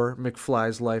making poor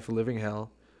McFly's life a living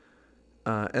hell.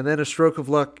 And then a stroke of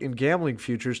luck in gambling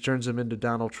futures turns him into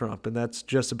Donald Trump, and that's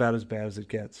just about as bad as it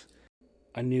gets.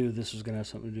 I knew this was going to have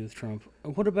something to do with Trump.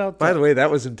 What about By the way, that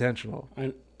was intentional.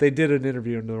 I- They did an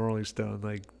interview in the Rolling Stone.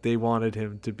 Like, they wanted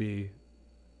him to be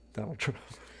Donald Trump.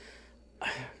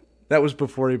 That was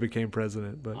before he became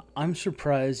president, but I'm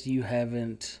surprised you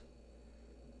haven't.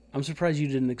 I'm surprised you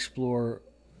didn't explore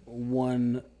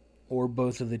one or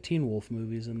both of the Teen Wolf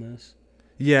movies in this.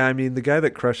 yeah, I mean, the guy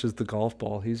that crushes the golf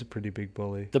ball, he's a pretty big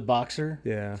bully. The boxer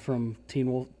Yeah, from Teen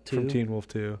Wolf 2. from Teen Wolf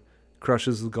 2.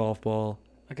 Crushes the golf ball.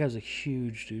 That guy's a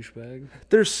huge douchebag.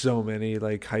 There's so many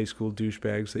like high school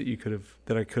douchebags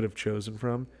that I could have chosen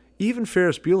from. Even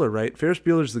Ferris Bueller, right? Ferris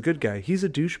Bueller's the good guy. He's a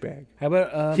douchebag. How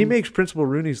about He makes Principal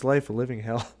Rooney's life a living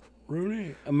hell.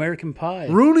 Rooney, American Pie?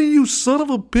 Rooney, you son of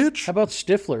a bitch! How about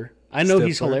Stifler? I know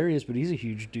he's Stifler? hilarious, but he's a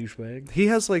huge douchebag. He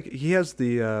has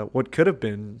the what could have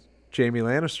been Jamie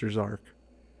Lannister's arc,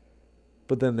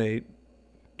 but then they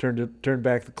turned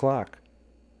back the clock.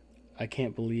 I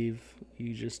can't believe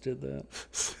you just did that.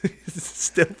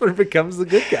 Stifler becomes the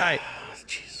good guy.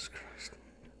 Jesus Christ.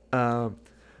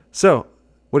 So,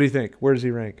 what do you think? Where does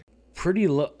he rank? Pretty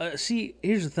low. See,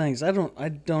 here's the thing: is I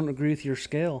don't agree with your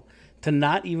scale to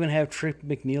not even have Trip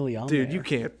McNeely on there. Dude, you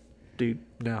can't. Dude,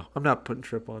 no, I'm not putting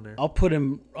Trip on there. I'll put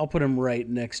him right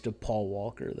next to Paul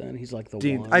Walker. Then he's like the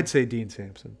Dean, one. I'd say Dean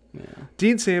Sampson. Yeah.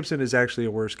 Dean Sampson is actually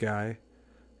a worse guy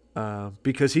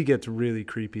because he gets really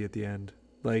creepy at the end.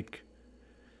 Like,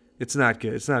 it's not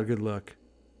good. It's not a good look.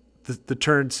 The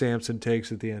turn Sampson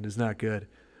takes at the end is not good.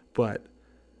 But,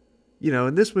 you know,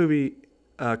 in this movie,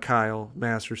 Kyle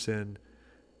Masterson,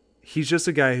 he's just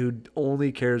a guy who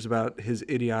only cares about his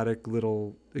idiotic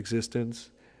little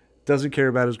existence. Doesn't care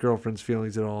about his girlfriend's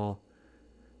feelings at all.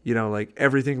 You know, like,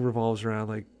 everything revolves around,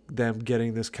 like, them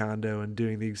getting this condo and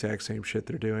doing the exact same shit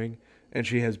they're doing. And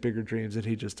she has bigger dreams and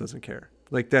he just doesn't care.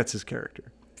 Like, that's his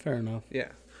character. Fair enough. Yeah.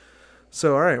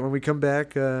 So, all right, when we come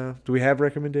back, do we have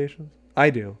recommendations? I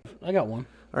do. I got one.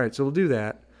 All right, so we'll do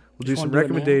that. We'll do Just some wanna do it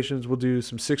now? recommendations. We'll do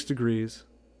some 6 degrees.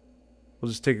 We'll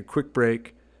just take a quick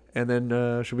break, and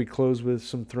then should we close with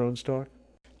some Thrones talk?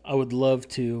 I would love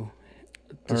to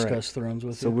discuss Thrones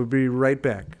with So you. we'll be right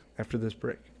back after this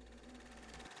break.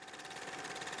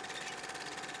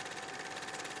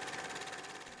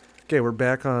 Okay, we're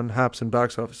back on Hops and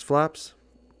Box Office Flops,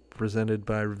 presented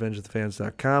by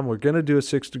RevengeOfTheFans.com. We're going to do a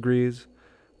 6 Degrees.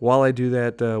 While I do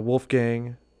that,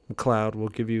 Wolfgang McLeod will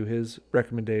give you his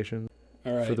recommendation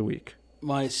All right. for the week.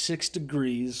 My 6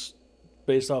 degrees,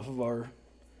 based off of our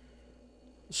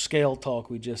scale talk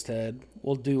we just had,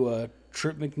 we'll do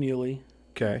Trip McNeely,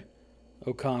 Okay. Jerry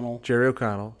O'Connell.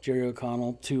 Jerry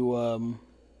O'Connell, to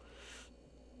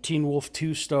Teen Wolf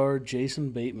 2 star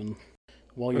Jason Bateman.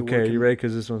 While you're Okay, working. you ready?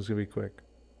 Because this one's going to be quick.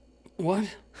 What?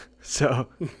 So,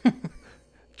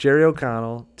 Jerry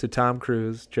O'Connell to Tom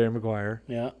Cruise, Jerry Maguire.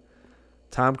 Yeah.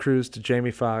 Tom Cruise to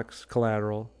Jamie Foxx,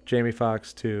 Collateral. Jamie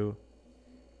Foxx to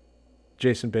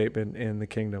Jason Bateman in The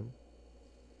Kingdom.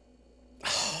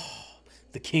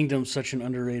 The Kingdom's such an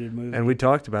underrated movie. And we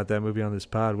talked about that movie on this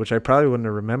pod, which I probably wouldn't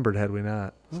have remembered had we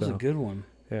not. That was So, a good one.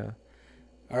 yeah.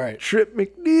 All right. Trip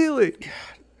McNeely.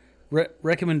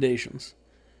 Recommendations.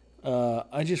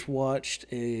 I just watched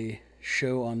a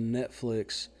show on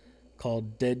Netflix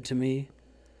called Dead to Me.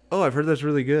 Oh, I've heard that's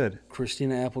really good.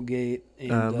 Christina Applegate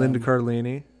and Linda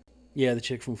Cardellini. Yeah, the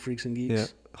chick from Freaks and Geeks. Yeah.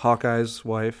 Hawkeye's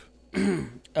wife.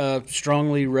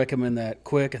 Strongly recommend that.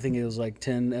 Quick, I think it was like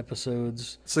 10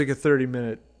 episodes. It's like a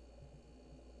 30-minute.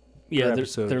 Yeah,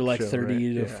 episode they're like show, 30 right?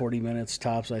 to Yeah. 40 minutes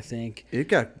tops, I think. It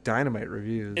got dynamite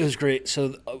reviews. It was great.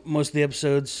 So most of the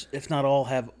episodes, if not all,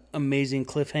 have amazing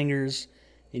cliffhangers,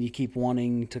 and you keep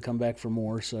wanting to come back for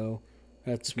more. So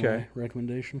that's my Okay.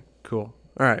 recommendation. Cool.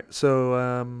 All right.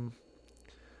 So,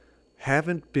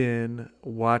 haven't been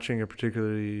watching a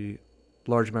particularly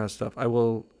large amount of stuff.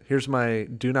 Here's my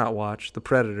do not watch, The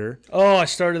Predator. Oh, I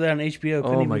started that on HBO.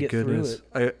 Couldn't Oh even my get goodness.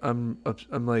 through it. I'm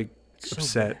like So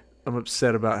upset. bad. I'm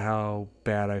upset about how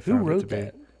bad I Who found it to wrote be.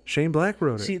 that? Shane Black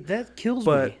wrote it. See, that kills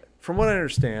But me. from what I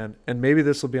understand, and maybe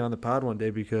this will be on the pod one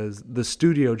day because the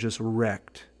studio just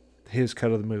wrecked his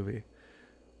cut of the movie.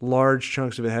 Large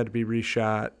chunks of it had to be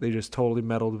reshot. They just totally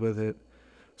meddled with it.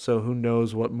 So who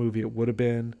knows what movie it would have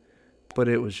been, but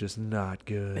it was just not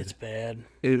good. It's bad.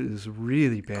 It is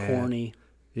really bad. Corny.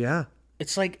 Yeah.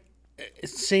 It's like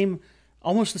it's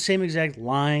almost the same exact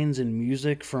lines and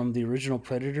music from the original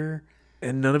Predator.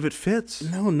 And none of it fits.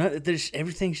 No,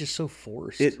 everything's just so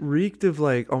forced. It reeked of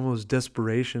like almost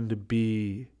desperation to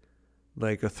be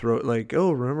like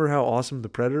oh, remember how awesome the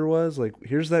Predator was? Like,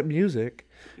 here's that music.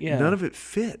 Yeah. None of it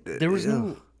fit. There was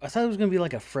Ugh. I thought it was going to be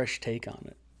like a fresh take on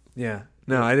it. Yeah.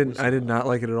 No, I did not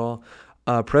like it at all.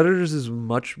 Predators is a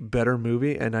much better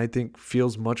movie, and I think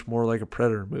feels much more like a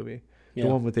Predator movie. Yeah. The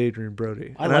one with Adrian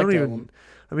Brody. I And like don't that even. one.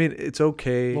 I mean, it's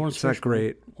okay. Lawrence it's not Fishburne.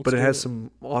 great, Let's but it do has it.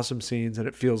 some awesome scenes, and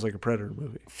it feels like a Predator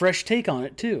movie. Fresh take on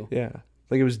it too. Yeah,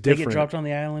 like it was They different. get dropped on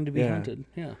the island to be Yeah. hunted.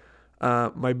 Yeah.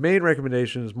 My main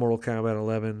recommendation is Mortal Kombat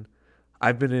 11.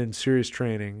 I've been in serious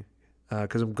training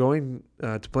because I'm going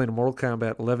to play in a Mortal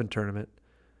Kombat 11 tournament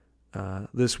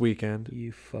this weekend.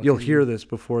 You'll hear this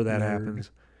before that nerd.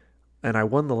 happens. And I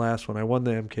won the last one. I won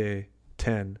the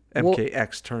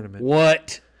MKX tournament.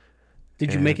 What?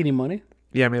 Did you And- make any money?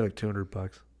 Yeah, I made like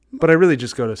 $200, but I really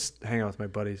just go to hang out with my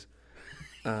buddies.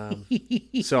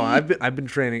 So I've been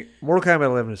training. Mortal Kombat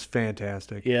 11 is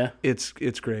fantastic. Yeah. It's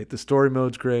great. The story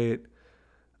mode's great.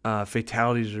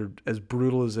 Fatalities are as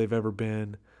brutal as they've ever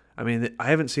been. I mean, I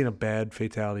haven't seen a bad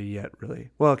fatality yet, really.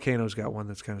 Well, Kano's got one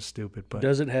that's kind of stupid, but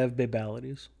Does it have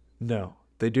babalities? no,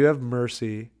 they do have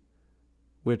mercy,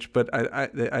 but I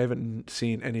haven't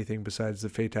seen anything besides the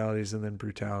fatalities and then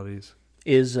brutalities.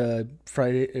 Is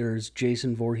is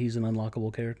Jason Voorhees an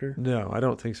unlockable character? No, I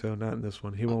don't think so. Not in this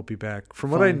one. He won't be back. From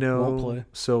what I Fine, won't know play.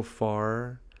 so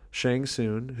far, Shang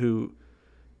Tsung, who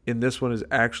in this one is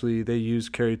actually, they use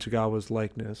Kerry Tagawa's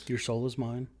likeness. Your soul is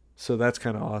mine. So that's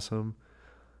kind of awesome.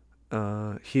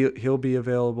 He'll be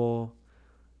available.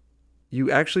 You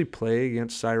actually play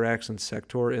against Cyrax and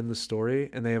Sector in the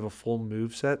story, and they have a full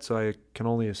move set, so I can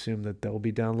only assume that they'll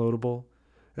be downloadable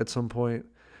at some point.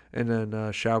 And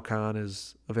then Shao Kahn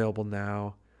is available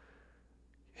now.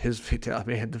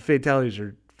 The fatalities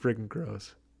are freaking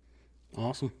gross.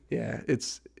 Awesome. Yeah,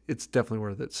 it's definitely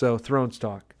worth it. So Thrones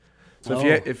talk. So Oh.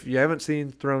 if you haven't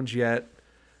seen Thrones yet,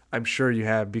 I'm sure you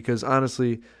have, because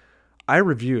honestly, I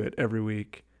review it every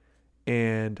week,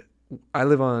 and I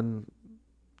live on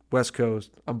West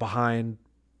Coast. I'm behind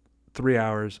 3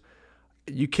 hours.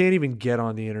 You can't even get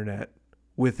on the internet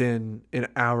within an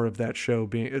hour of that show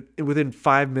within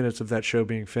 5 minutes of that show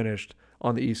being finished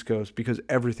on the East Coast because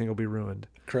everything will be ruined.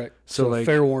 Correct. So, like,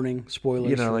 fair warning, spoilers.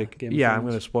 You know, for like, Game of yeah, I'm Thrones.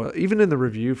 going to spoil it. Even in the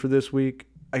review for this week,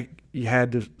 you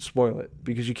had to spoil it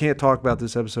because you can't talk about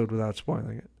this episode without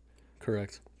spoiling it.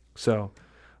 Correct. So,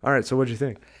 all right. So what'd you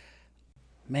think?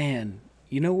 Man,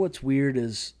 you know what's weird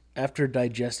is after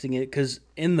digesting it, because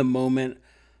in the moment,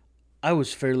 I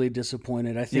was fairly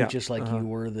disappointed. I think Yeah, just like you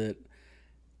were that,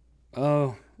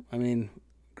 I mean,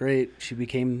 great. She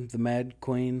became the Mad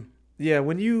Queen Yeah,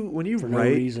 when you for no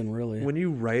write reason, really. when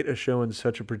you write a show in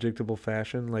such a predictable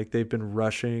fashion, like they've been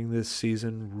rushing this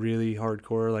season really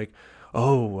hardcore, like,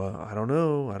 I don't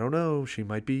know, she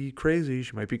might be crazy,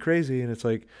 and it's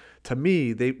like, to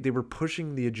me, they were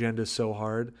pushing the agenda so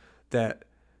hard that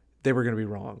they were going to be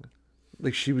wrong.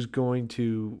 Like, she was going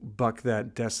to buck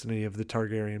that destiny of the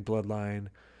Targaryen bloodline.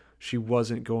 She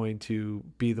wasn't going to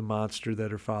be the monster that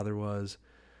her father was.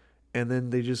 And then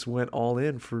they just went all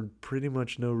in for pretty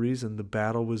much no reason. The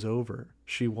battle was over.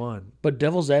 She won. But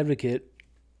Devil's Advocate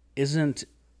isn't,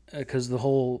 because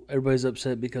everybody's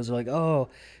upset because they're like,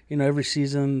 every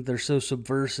season they're so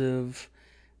subversive.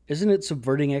 Isn't it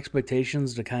subverting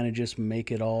expectations to kind of just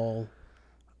make it all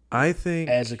I think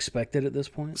as expected at this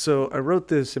point? so. I wrote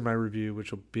this in my review,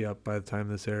 which will be up by the time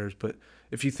this airs. But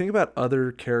if you think about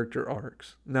other character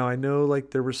arcs, now I know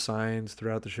like there were signs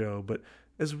throughout the show, but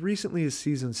as recently as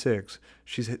season 6,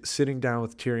 she's sitting down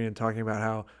with Tyrion talking about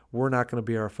how we're not going to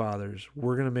be our fathers.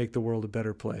 We're going to make the world a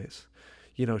better place.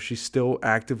 You know, she's still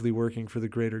actively working for the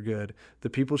greater good. The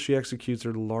people she executes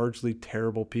are largely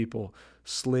terrible people,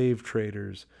 slave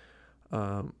traders,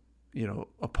 the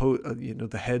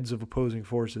heads of opposing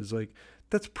forces. Like,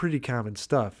 that's pretty common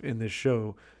stuff in this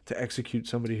show, to execute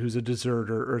somebody who's a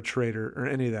deserter or a traitor or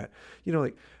any of that. You know,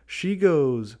 like, she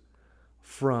goes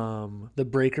from The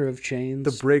breaker of chains.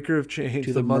 to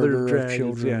the mother of murderer of dragons,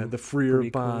 children the freer pretty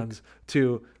of bonds,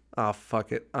 to,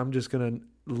 fuck it, I'm just going to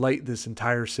light this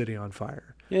entire city on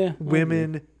fire. Yeah.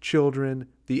 Women, children,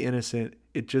 the innocent.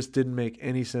 It just didn't make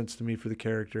any sense to me for the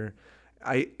character.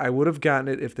 I would have gotten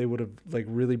it if they would have like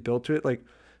really built to it. Like,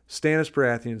 Stannis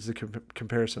Baratheon is the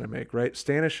comparison I make, right?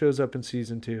 Stannis shows up in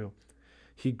season 2.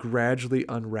 He gradually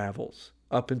unravels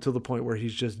up until the point where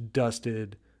he's just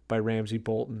dusted by Ramsay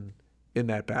Bolton in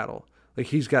that battle. Like,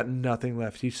 he's got nothing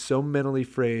left. He's so mentally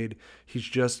frayed. He's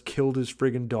just killed his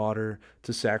friggin' daughter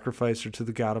to sacrifice her to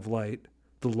the God of Light,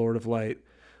 the Lord of Light.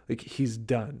 Like, he's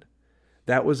done.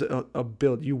 That was a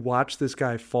build. You watch this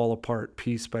guy fall apart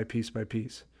piece by piece by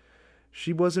piece.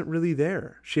 She wasn't really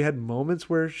there. She had moments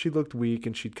where she looked weak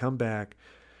and she'd come back.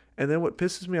 And then what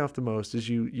pisses me off the most is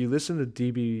you listen to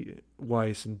D.B.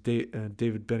 Weiss and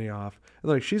David Benioff,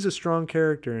 and like, she's a strong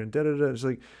character and da-da-da. It's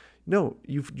like, no,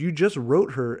 you just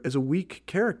wrote her as a weak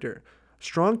character.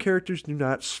 Strong characters do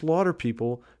not slaughter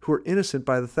people who are innocent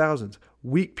by the thousands.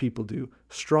 Weak people do.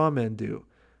 Straw men do.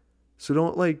 So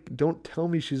don't tell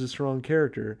me she's a strong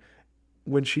character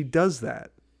when she does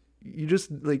that. You just,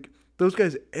 like, those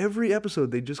guys, every episode,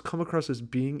 they just come across as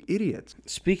being idiots.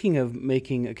 Speaking of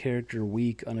making a character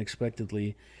weak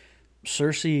unexpectedly,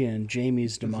 Cersei and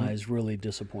Jaime's demise really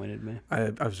disappointed me.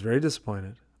 I was very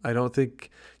disappointed. I don't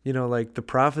think, like the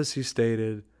prophecy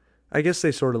stated, I guess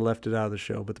they sort of left it out of the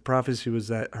show, but the prophecy was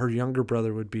that her younger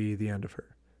brother would be the end of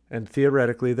her. And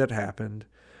theoretically that happened,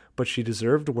 but she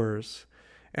deserved worse.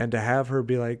 And to have her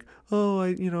be like,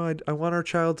 I want our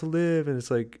child to live. And it's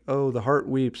like, the heart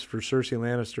weeps for Cersei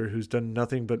Lannister, who's done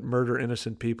nothing but murder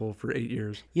innocent people for 8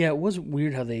 years. Yeah, it was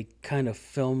weird how they kind of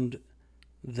filmed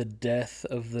the death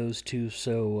of those two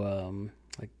so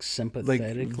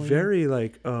sympathetically. Like, very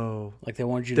like they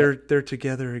wanted you they're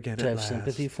together again to at have last.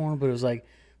 sympathy for them, but it was like,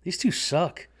 these two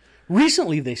suck.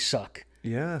 Recently they suck.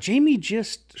 Yeah. Jaime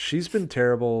just... She's been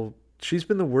terrible. She's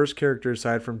been the worst character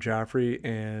aside from Joffrey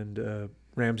and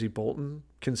Ramsay Bolton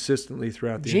consistently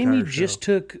throughout the entire show. Jaime just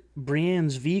took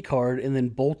Brienne's V card and then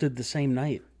bolted the same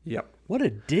night. Yep. What a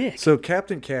dick. So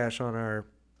Captain Cash on our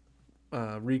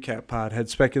recap pod had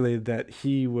speculated that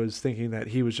he was thinking that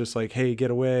he was just like, hey,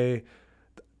 get away,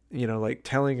 like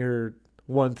telling her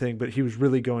one thing, but he was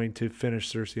really going to finish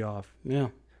Cersei off. Yeah.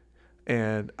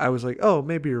 And I was like, oh,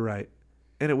 maybe you're right.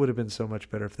 And it would have been so much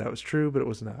better if that was true, but it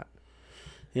was not.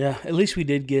 Yeah, at least we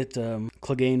did get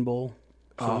Clegane Bowl.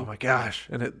 So. Oh my gosh.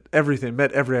 And everything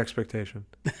met every expectation.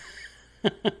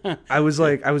 I was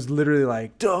literally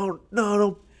like, don't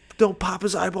pop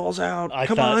his eyeballs out.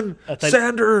 Come on,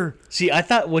 Sandor. See, I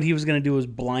thought what he was going to do was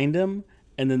blind him,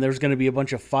 and then there was going to be a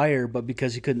bunch of fire, but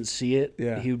because he couldn't see it,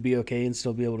 he would be okay and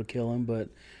still be able to kill him. But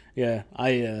yeah,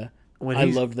 I I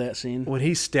loved that scene. When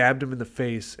he stabbed him in the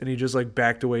face and he just like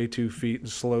backed away 2 feet and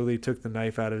slowly took the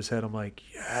knife out of his head, I'm like,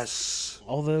 yes.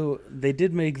 Although they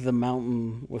did make the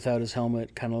Mountain without his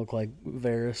helmet kind of look like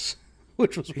Varys,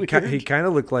 which was weird. He kind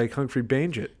of looked like Humphrey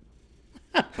Banget.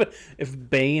 But if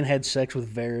Bane had sex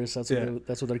with Varys,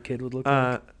 that's what their kid would look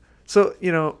like. So,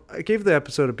 I gave the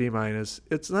episode a B-.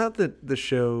 It's not that the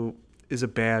show is a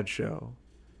bad show.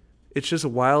 It's just a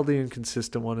wildly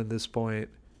inconsistent one at this point,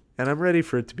 and I'm ready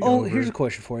for it to be over. Here's a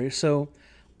question for you. So,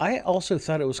 I also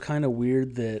thought it was kind of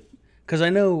weird that... Because I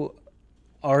know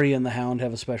Arya and the Hound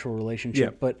have a special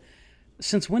relationship, but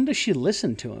since when does she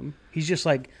listen to him? He's just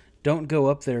like, don't go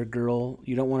up there, girl.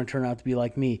 You don't want to turn out to be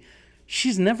like me.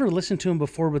 She's never listened to him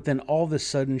before, but then all of a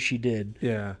sudden she did.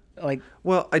 Yeah.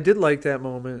 Well, I did like that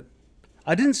moment.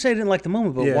 I didn't say I didn't like the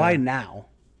moment, but why now?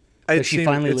 It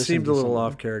seemed a little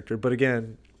off character, but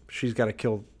again, she's got to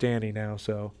kill Dany now,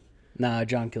 so. Nah,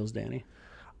 Jon kills Dany.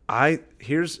 I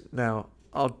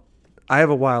have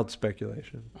a wild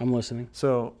speculation. I'm listening.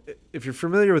 So, if you're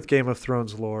familiar with Game of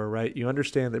Thrones lore, right, you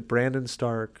understand that Brandon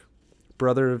Stark,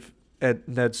 brother of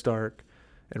Ned Stark,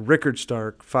 and Rickard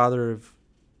Stark, father of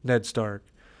Ned Stark,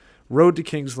 rode to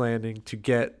King's Landing to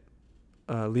get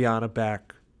Lyanna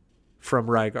back from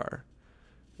Rhaegar.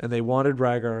 And they wanted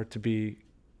Rhaegar to be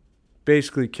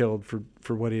basically killed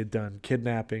for what he had done,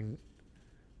 kidnapping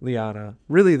Lyanna.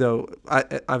 Really, though,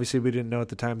 obviously we didn't know at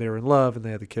the time they were in love and they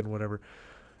had the kid and whatever.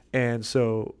 And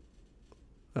so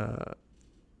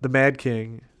the Mad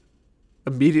King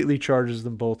immediately charges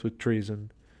them both with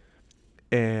treason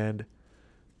and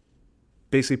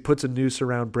basically puts a noose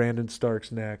around Brandon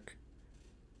Stark's neck.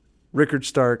 Rickard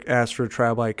Stark asks for a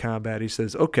trial by combat. He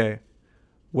says, okay,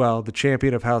 well, the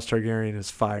champion of House Targaryen is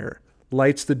fire.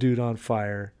 Lights the dude on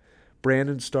fire.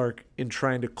 Brandon Stark, in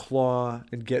trying to claw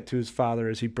and get to his father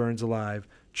as he burns alive,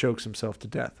 chokes himself to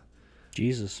death.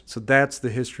 Jesus. So that's the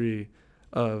history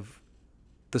of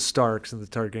the Starks and the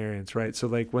Targaryens, right? So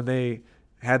like when they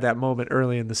had that moment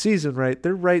early in the season, right,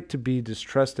 they're right to be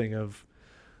distrusting of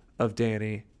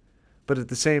Dany. But at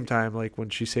the same time, like when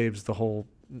she saves the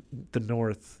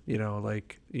North,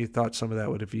 like you thought some of that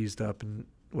would have eased up and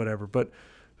whatever. But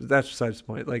that's besides the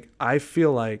point. Like I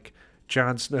feel like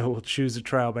Jon Snow will choose a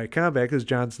trial by combat because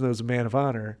Jon Snow's a man of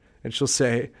honor, and she'll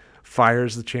say,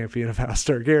 "Fire's the champion of House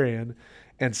Targaryen,"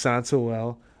 and Sansa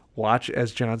will watch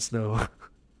as Jon Snow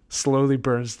slowly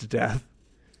burns to death.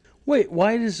 Wait,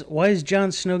 why is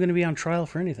Jon Snow going to be on trial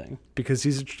for anything? Because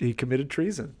he committed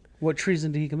treason. What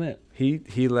treason did he commit?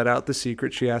 He let out the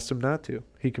secret she asked him not to.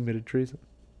 He committed treason.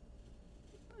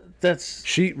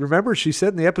 Remember she said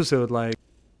in the episode, like,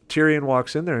 Tyrion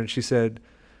walks in there and she said,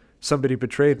 somebody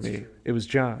betrayed me. It was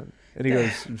Jon. And he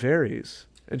goes, Varys.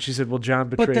 And she said, well, Jon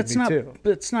betrayed me too.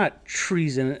 But it's not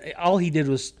treason. All he did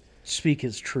was speak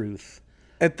his truth.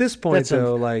 At this point,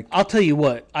 though, I'll tell you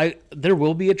what. There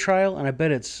will be a trial, and I bet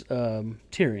it's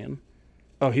Tyrion.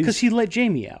 Oh, because he let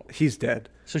Jaime out. He's dead.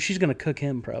 So she's going to cook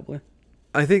him, probably.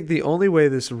 I think the only way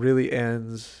this really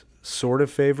ends sort of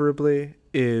favorably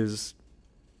is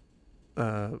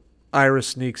Ira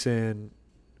sneaks in,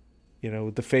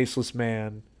 with the faceless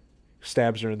man,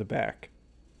 stabs her in the back.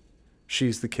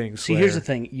 She's the king's slayer. See, here's the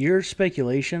thing. Your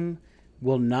speculation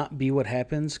will not be what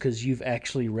happens because you've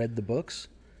actually read the books.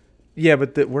 Yeah,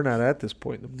 but we're not at this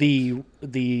point. The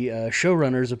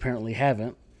showrunners apparently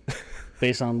haven't,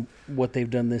 based on what they've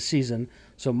done this season.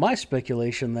 So my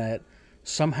speculation that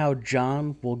somehow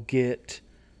Jon will get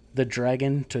the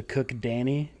dragon to cook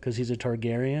Dany because he's a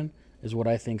Targaryen is what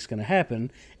I think is going to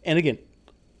happen. And again,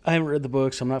 I haven't read the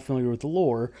books. I'm not familiar with the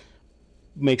lore.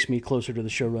 Makes me closer to the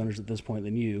showrunners at this point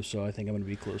than you, so I think I'm going to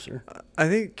be closer. I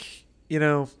think,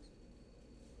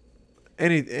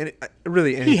 anything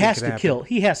he has can to happen. kill.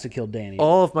 He has to kill Dany.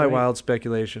 All of my wild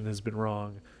speculation has been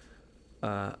wrong.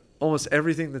 Almost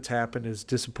everything that's happened has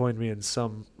disappointed me in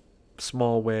some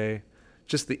small way.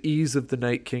 Just the ease of the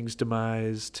Night King's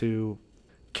demise to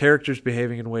characters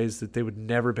behaving in ways that they would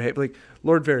never behave. Like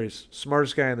Lord Varys,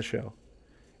 smartest guy on the show.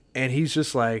 And he's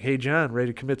just like, hey, Jon,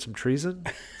 ready to commit some treason?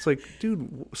 It's like,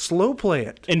 dude, slow play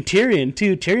it. And Tyrion,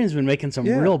 too. Tyrion's been making some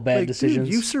real bad decisions.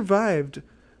 Dude, you survived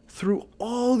through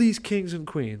all these kings and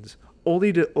queens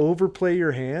only to overplay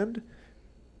your hand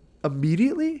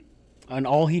immediately? And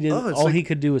all he did, he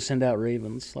could do was send out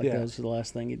ravens. That was the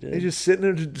last thing he did. They just sit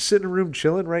in a room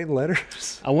chilling, writing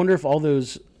letters. I wonder if all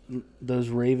those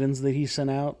ravens that he sent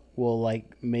out will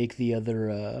make the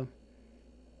other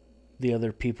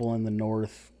people in the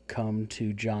north come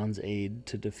to Jon's aid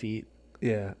to defeat.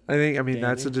 Yeah, Dany.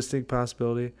 That's a distinct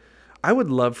possibility. I would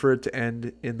love for it to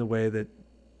end in the way that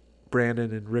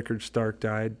Brandon and Rickard Stark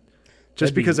died,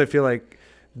 just because I feel like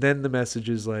then the message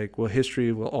is like, well,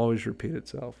 history will always repeat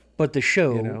itself. But the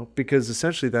show, You know, because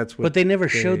essentially that's what. but they never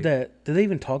showed that. Did they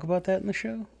even talk about that in the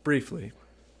show? Briefly.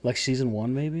 Like season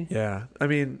 1, maybe. Yeah, I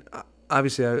mean,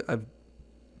 obviously, I've.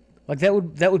 Like that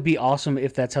would be awesome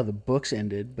if that's how the books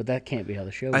ended, but that can't be how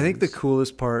the show. I think the ends.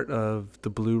 coolest part of the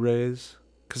Blu-rays,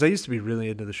 because I used to be really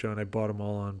into the show and I bought them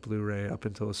all on Blu-ray up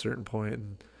until a certain point,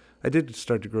 and I did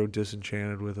start to grow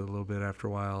disenchanted with it a little bit after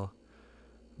a while.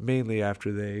 Mainly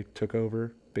after they took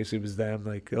over. Basically, it was them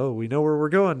like, oh, we know where we're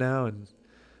going now, and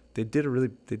they did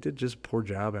just a poor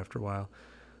job after a while.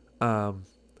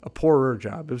 A poorer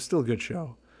job. It was still a good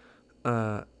show.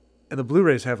 And the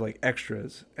Blu-rays have like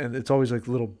extras, and it's always like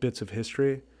little bits of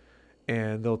history,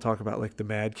 and they'll talk about like the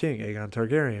Mad King, Aegon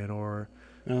Targaryen, or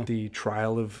the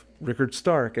trial of Rickard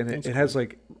Stark, and it has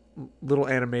like little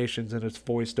animations, and it's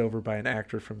voiced over by an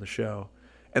actor from the show,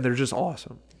 and they're just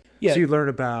awesome. Yeah. So you learn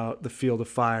about the Field of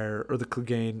Fire or the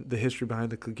Clegane, the history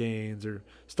behind the Cleganes, or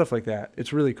stuff like that.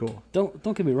 It's really cool. Don't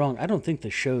get me wrong. I don't think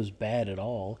the show's bad at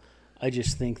all. I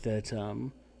just think that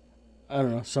I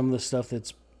don't know, some of the stuff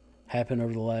that's happened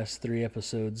over the last 3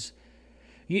 episodes.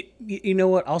 You know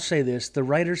what? I'll say this: the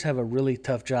writers have a really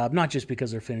tough job, not just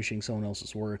because they're finishing someone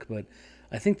else's work, but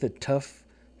I think the tough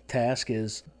task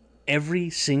is every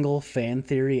single fan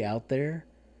theory out there.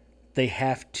 They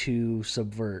have to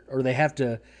subvert, or they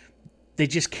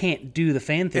just can't do the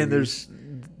fan theories.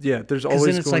 And there's because always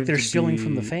then it's going like they're to stealing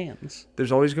from the be- fans.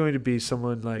 There's always going to be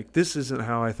someone like, this isn't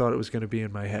how I thought it was going to be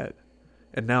in my head,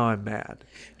 and now I'm mad.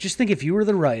 Just think if you were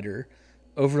the writer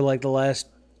over like the last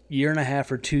year and a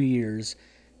half or 2 years,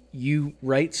 you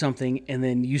write something and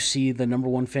then you see the number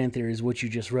one fan theory is what you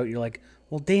just wrote. You're like,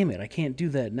 well, damn it, I can't do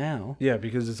that now. Yeah,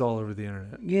 because it's all over the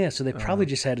internet. Yeah, so they probably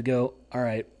just had to go, all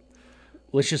right,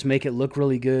 let's just make it look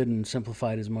really good and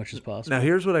simplify it as much as possible. Now,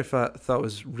 here's what I thought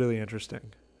was really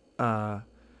interesting. The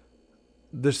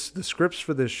scripts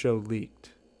for this show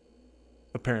leaked,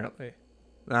 apparently.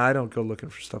 Now, I don't go looking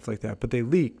for stuff like that, but they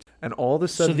leaked. And all of a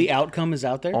So sudden, the outcome is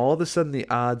out there? all of a sudden, the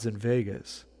odds in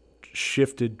Vegas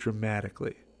shifted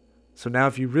dramatically. So now,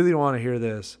 if you really want to hear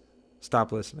this,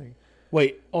 stop listening.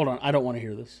 Wait, hold on. I don't want to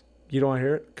hear this. You don't want to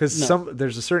hear it? Because No.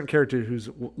 there's a certain character who's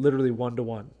literally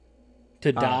 1-to-1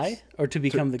 To die or to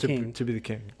become the king? To be the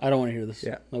king. I don't want to hear this.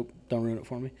 Yeah. Nope, don't ruin it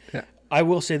for me. Yeah. I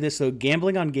will say this, though.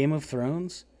 Gambling on Game of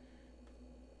Thrones,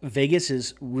 Vegas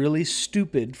is really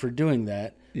stupid for doing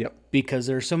that Yep. because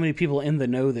there are so many people in the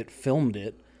know that filmed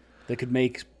it that could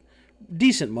make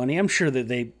decent money. I'm sure that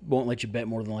they won't let you bet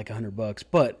more than like $100,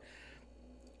 but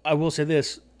I will say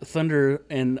this: Thunder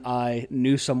and I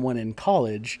knew someone in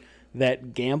college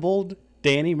that gambled.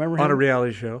 Danny, remember him? On a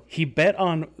reality show. He bet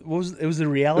on it was the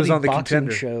reality on The boxing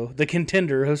Contender. show, The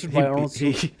Contender, hosted by Arnold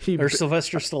or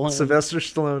Sylvester Stallone. Sylvester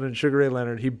Stallone and Sugar Ray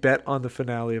Leonard. He bet on the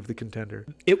finale of The Contender.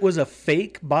 It was a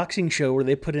fake boxing show where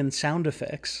they put in sound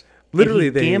effects. Literally,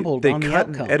 and he gambled they on the cut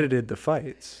and outcome. edited the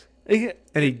fights, He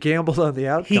and he gambled on the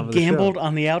outcome. of the gambled show.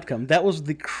 on the outcome. That was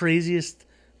the craziest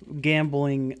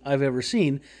gambling I've ever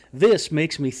seen. This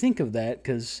makes me think of that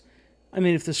because, I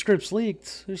mean, if the script's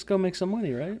leaked, just go make some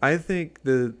money, right? I think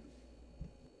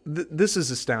this is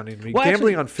astounding to me. Well,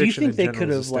 Gambling actually, on do you fiction think in they general could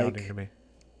is have, astounding like, to me.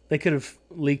 They could have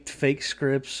leaked fake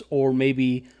scripts or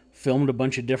maybe filmed a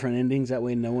bunch of different endings. That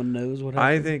way no one knows what happened.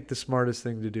 I think the smartest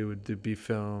thing to do would be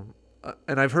film,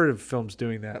 and I've heard of films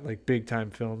doing that, like big time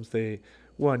films.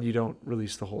 You don't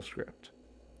release the whole script.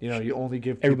 You only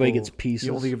give Everybody people- gets pieces.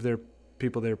 You only give their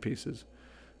people their pieces.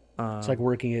 It's like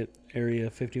working at Area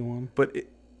 51. But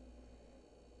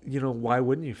why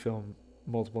wouldn't you film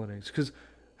multiple endings? Because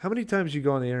how many times you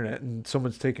go on the internet and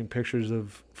someone's taking pictures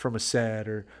from a set,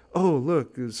 or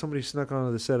look, somebody snuck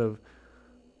onto the set of,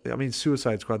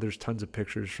 Suicide Squad. There's tons of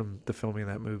pictures from the filming of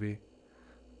that movie.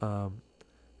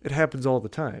 It happens all the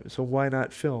time. So why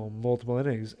not film multiple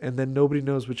endings and then nobody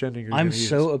knows which ending you're going I'm to use?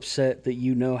 so upset that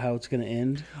you know how it's going to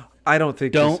end. I don't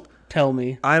think. Don't tell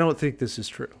me. I don't think this is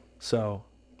true. So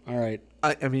All right.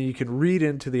 you can read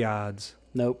into the odds.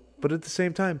 Nope. But at the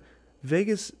same time,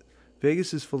 Vegas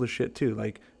is full of shit too.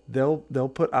 Like they'll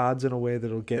put odds in a way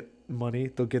that'll get money.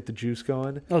 They'll get the juice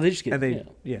going. Oh, they just get. And they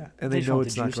They just know want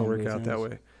it's the not juice going to on work both out that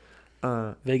ends. way.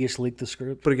 Vegas leaked the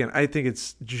script. But again, I think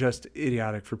it's just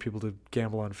idiotic for people to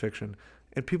gamble on fiction,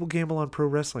 and people gamble on pro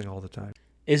wrestling all the time.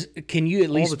 Can you at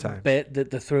All least the time. bet that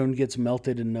the throne gets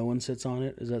melted and no one sits on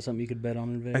it? Is that something you could bet on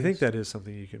in Vegas? I think that is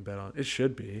something you can bet on. It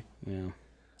should be. Yeah.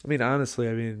 Honestly,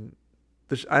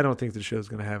 I don't think the show's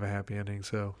going to have a happy ending.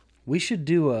 So We should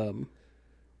do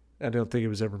I don't think it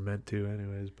was ever meant to,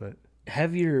 anyways. But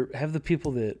have the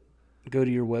people that go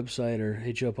to your website or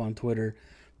hit you up on Twitter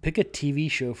pick a TV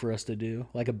show for us to do,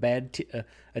 like a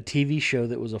TV show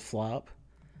that was a flop.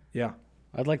 yeah,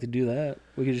 I'd like to do that.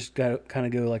 We could just kind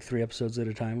of go like 3 episodes at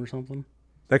a time or something.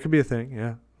 That could be a thing,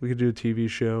 yeah. We could do a TV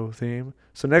show theme.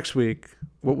 So next week,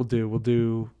 what we'll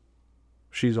do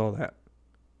She's All That.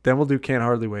 Then we'll do Can't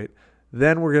Hardly Wait.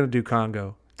 Then we're going to do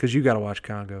Congo, because you got to watch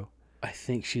Congo. I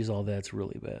think She's All That's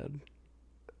really bad.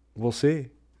 We'll see.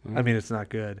 I mean, it's not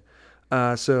good.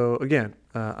 So, again,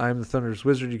 I'm the Thunderous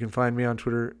Wizard. You can find me on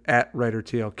Twitter at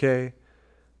WriterTLK.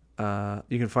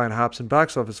 You can find Hops and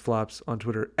Box Office Flops on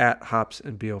Twitter at Hops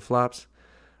and BO Flops.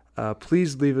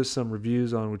 Please leave us some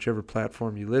reviews on whichever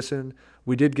platform you listen.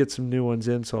 We did get some new ones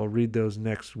in, so I'll read those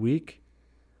next week.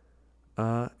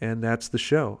 And that's the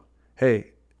show.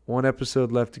 Hey, 1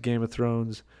 episode left of Game of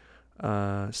Thrones.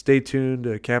 Stay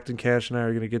tuned. Captain Cash and I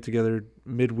are going to get together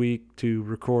midweek to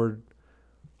record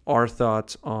our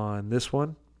thoughts on this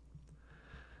one.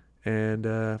 And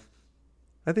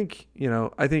I think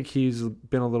he's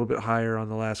been a little bit higher on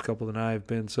the last couple than I've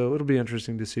been, so it'll be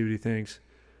interesting to see what he thinks.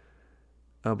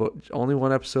 But only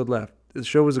 1 episode left. The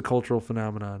show is a cultural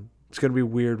phenomenon. It's going to be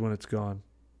weird when it's gone.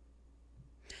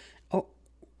 Oh,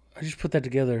 I just put that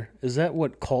together. Is that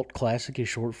what cult classic is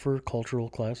short for? Cultural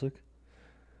classic?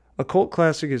 A cult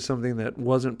classic is something that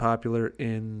wasn't popular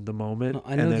in the moment. No,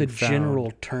 I know the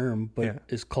general term, but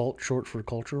is cult short for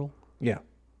cultural? Yeah.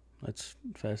 That's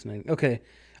fascinating. Okay.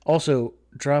 Also,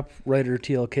 drop writer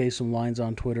TLK some lines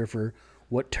on Twitter for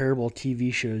what terrible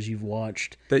TV shows you've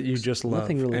watched. That you just love,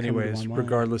 really anyways,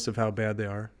 regardless of how bad they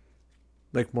are.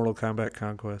 Like Mortal Kombat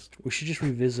Conquest. We should just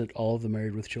revisit all of the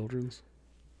Married with Children's.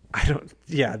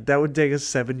 Yeah, that would take us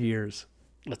 7 years.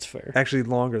 That's fair. Actually,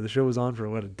 longer. The show was on for,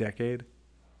 a decade?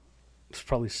 It's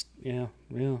probably, yeah.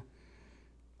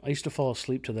 I used to fall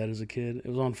asleep to that as a kid. It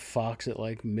was on Fox at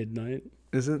like midnight.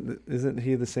 Isn't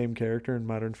he the same character in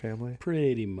Modern Family?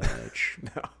 Pretty much.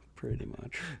 No. Pretty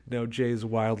much. No, Jay's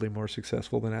wildly more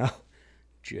successful than Al.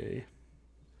 Jay.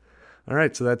 All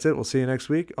right, so that's it. We'll see you next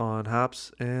week on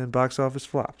Hops and Box Office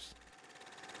Flops.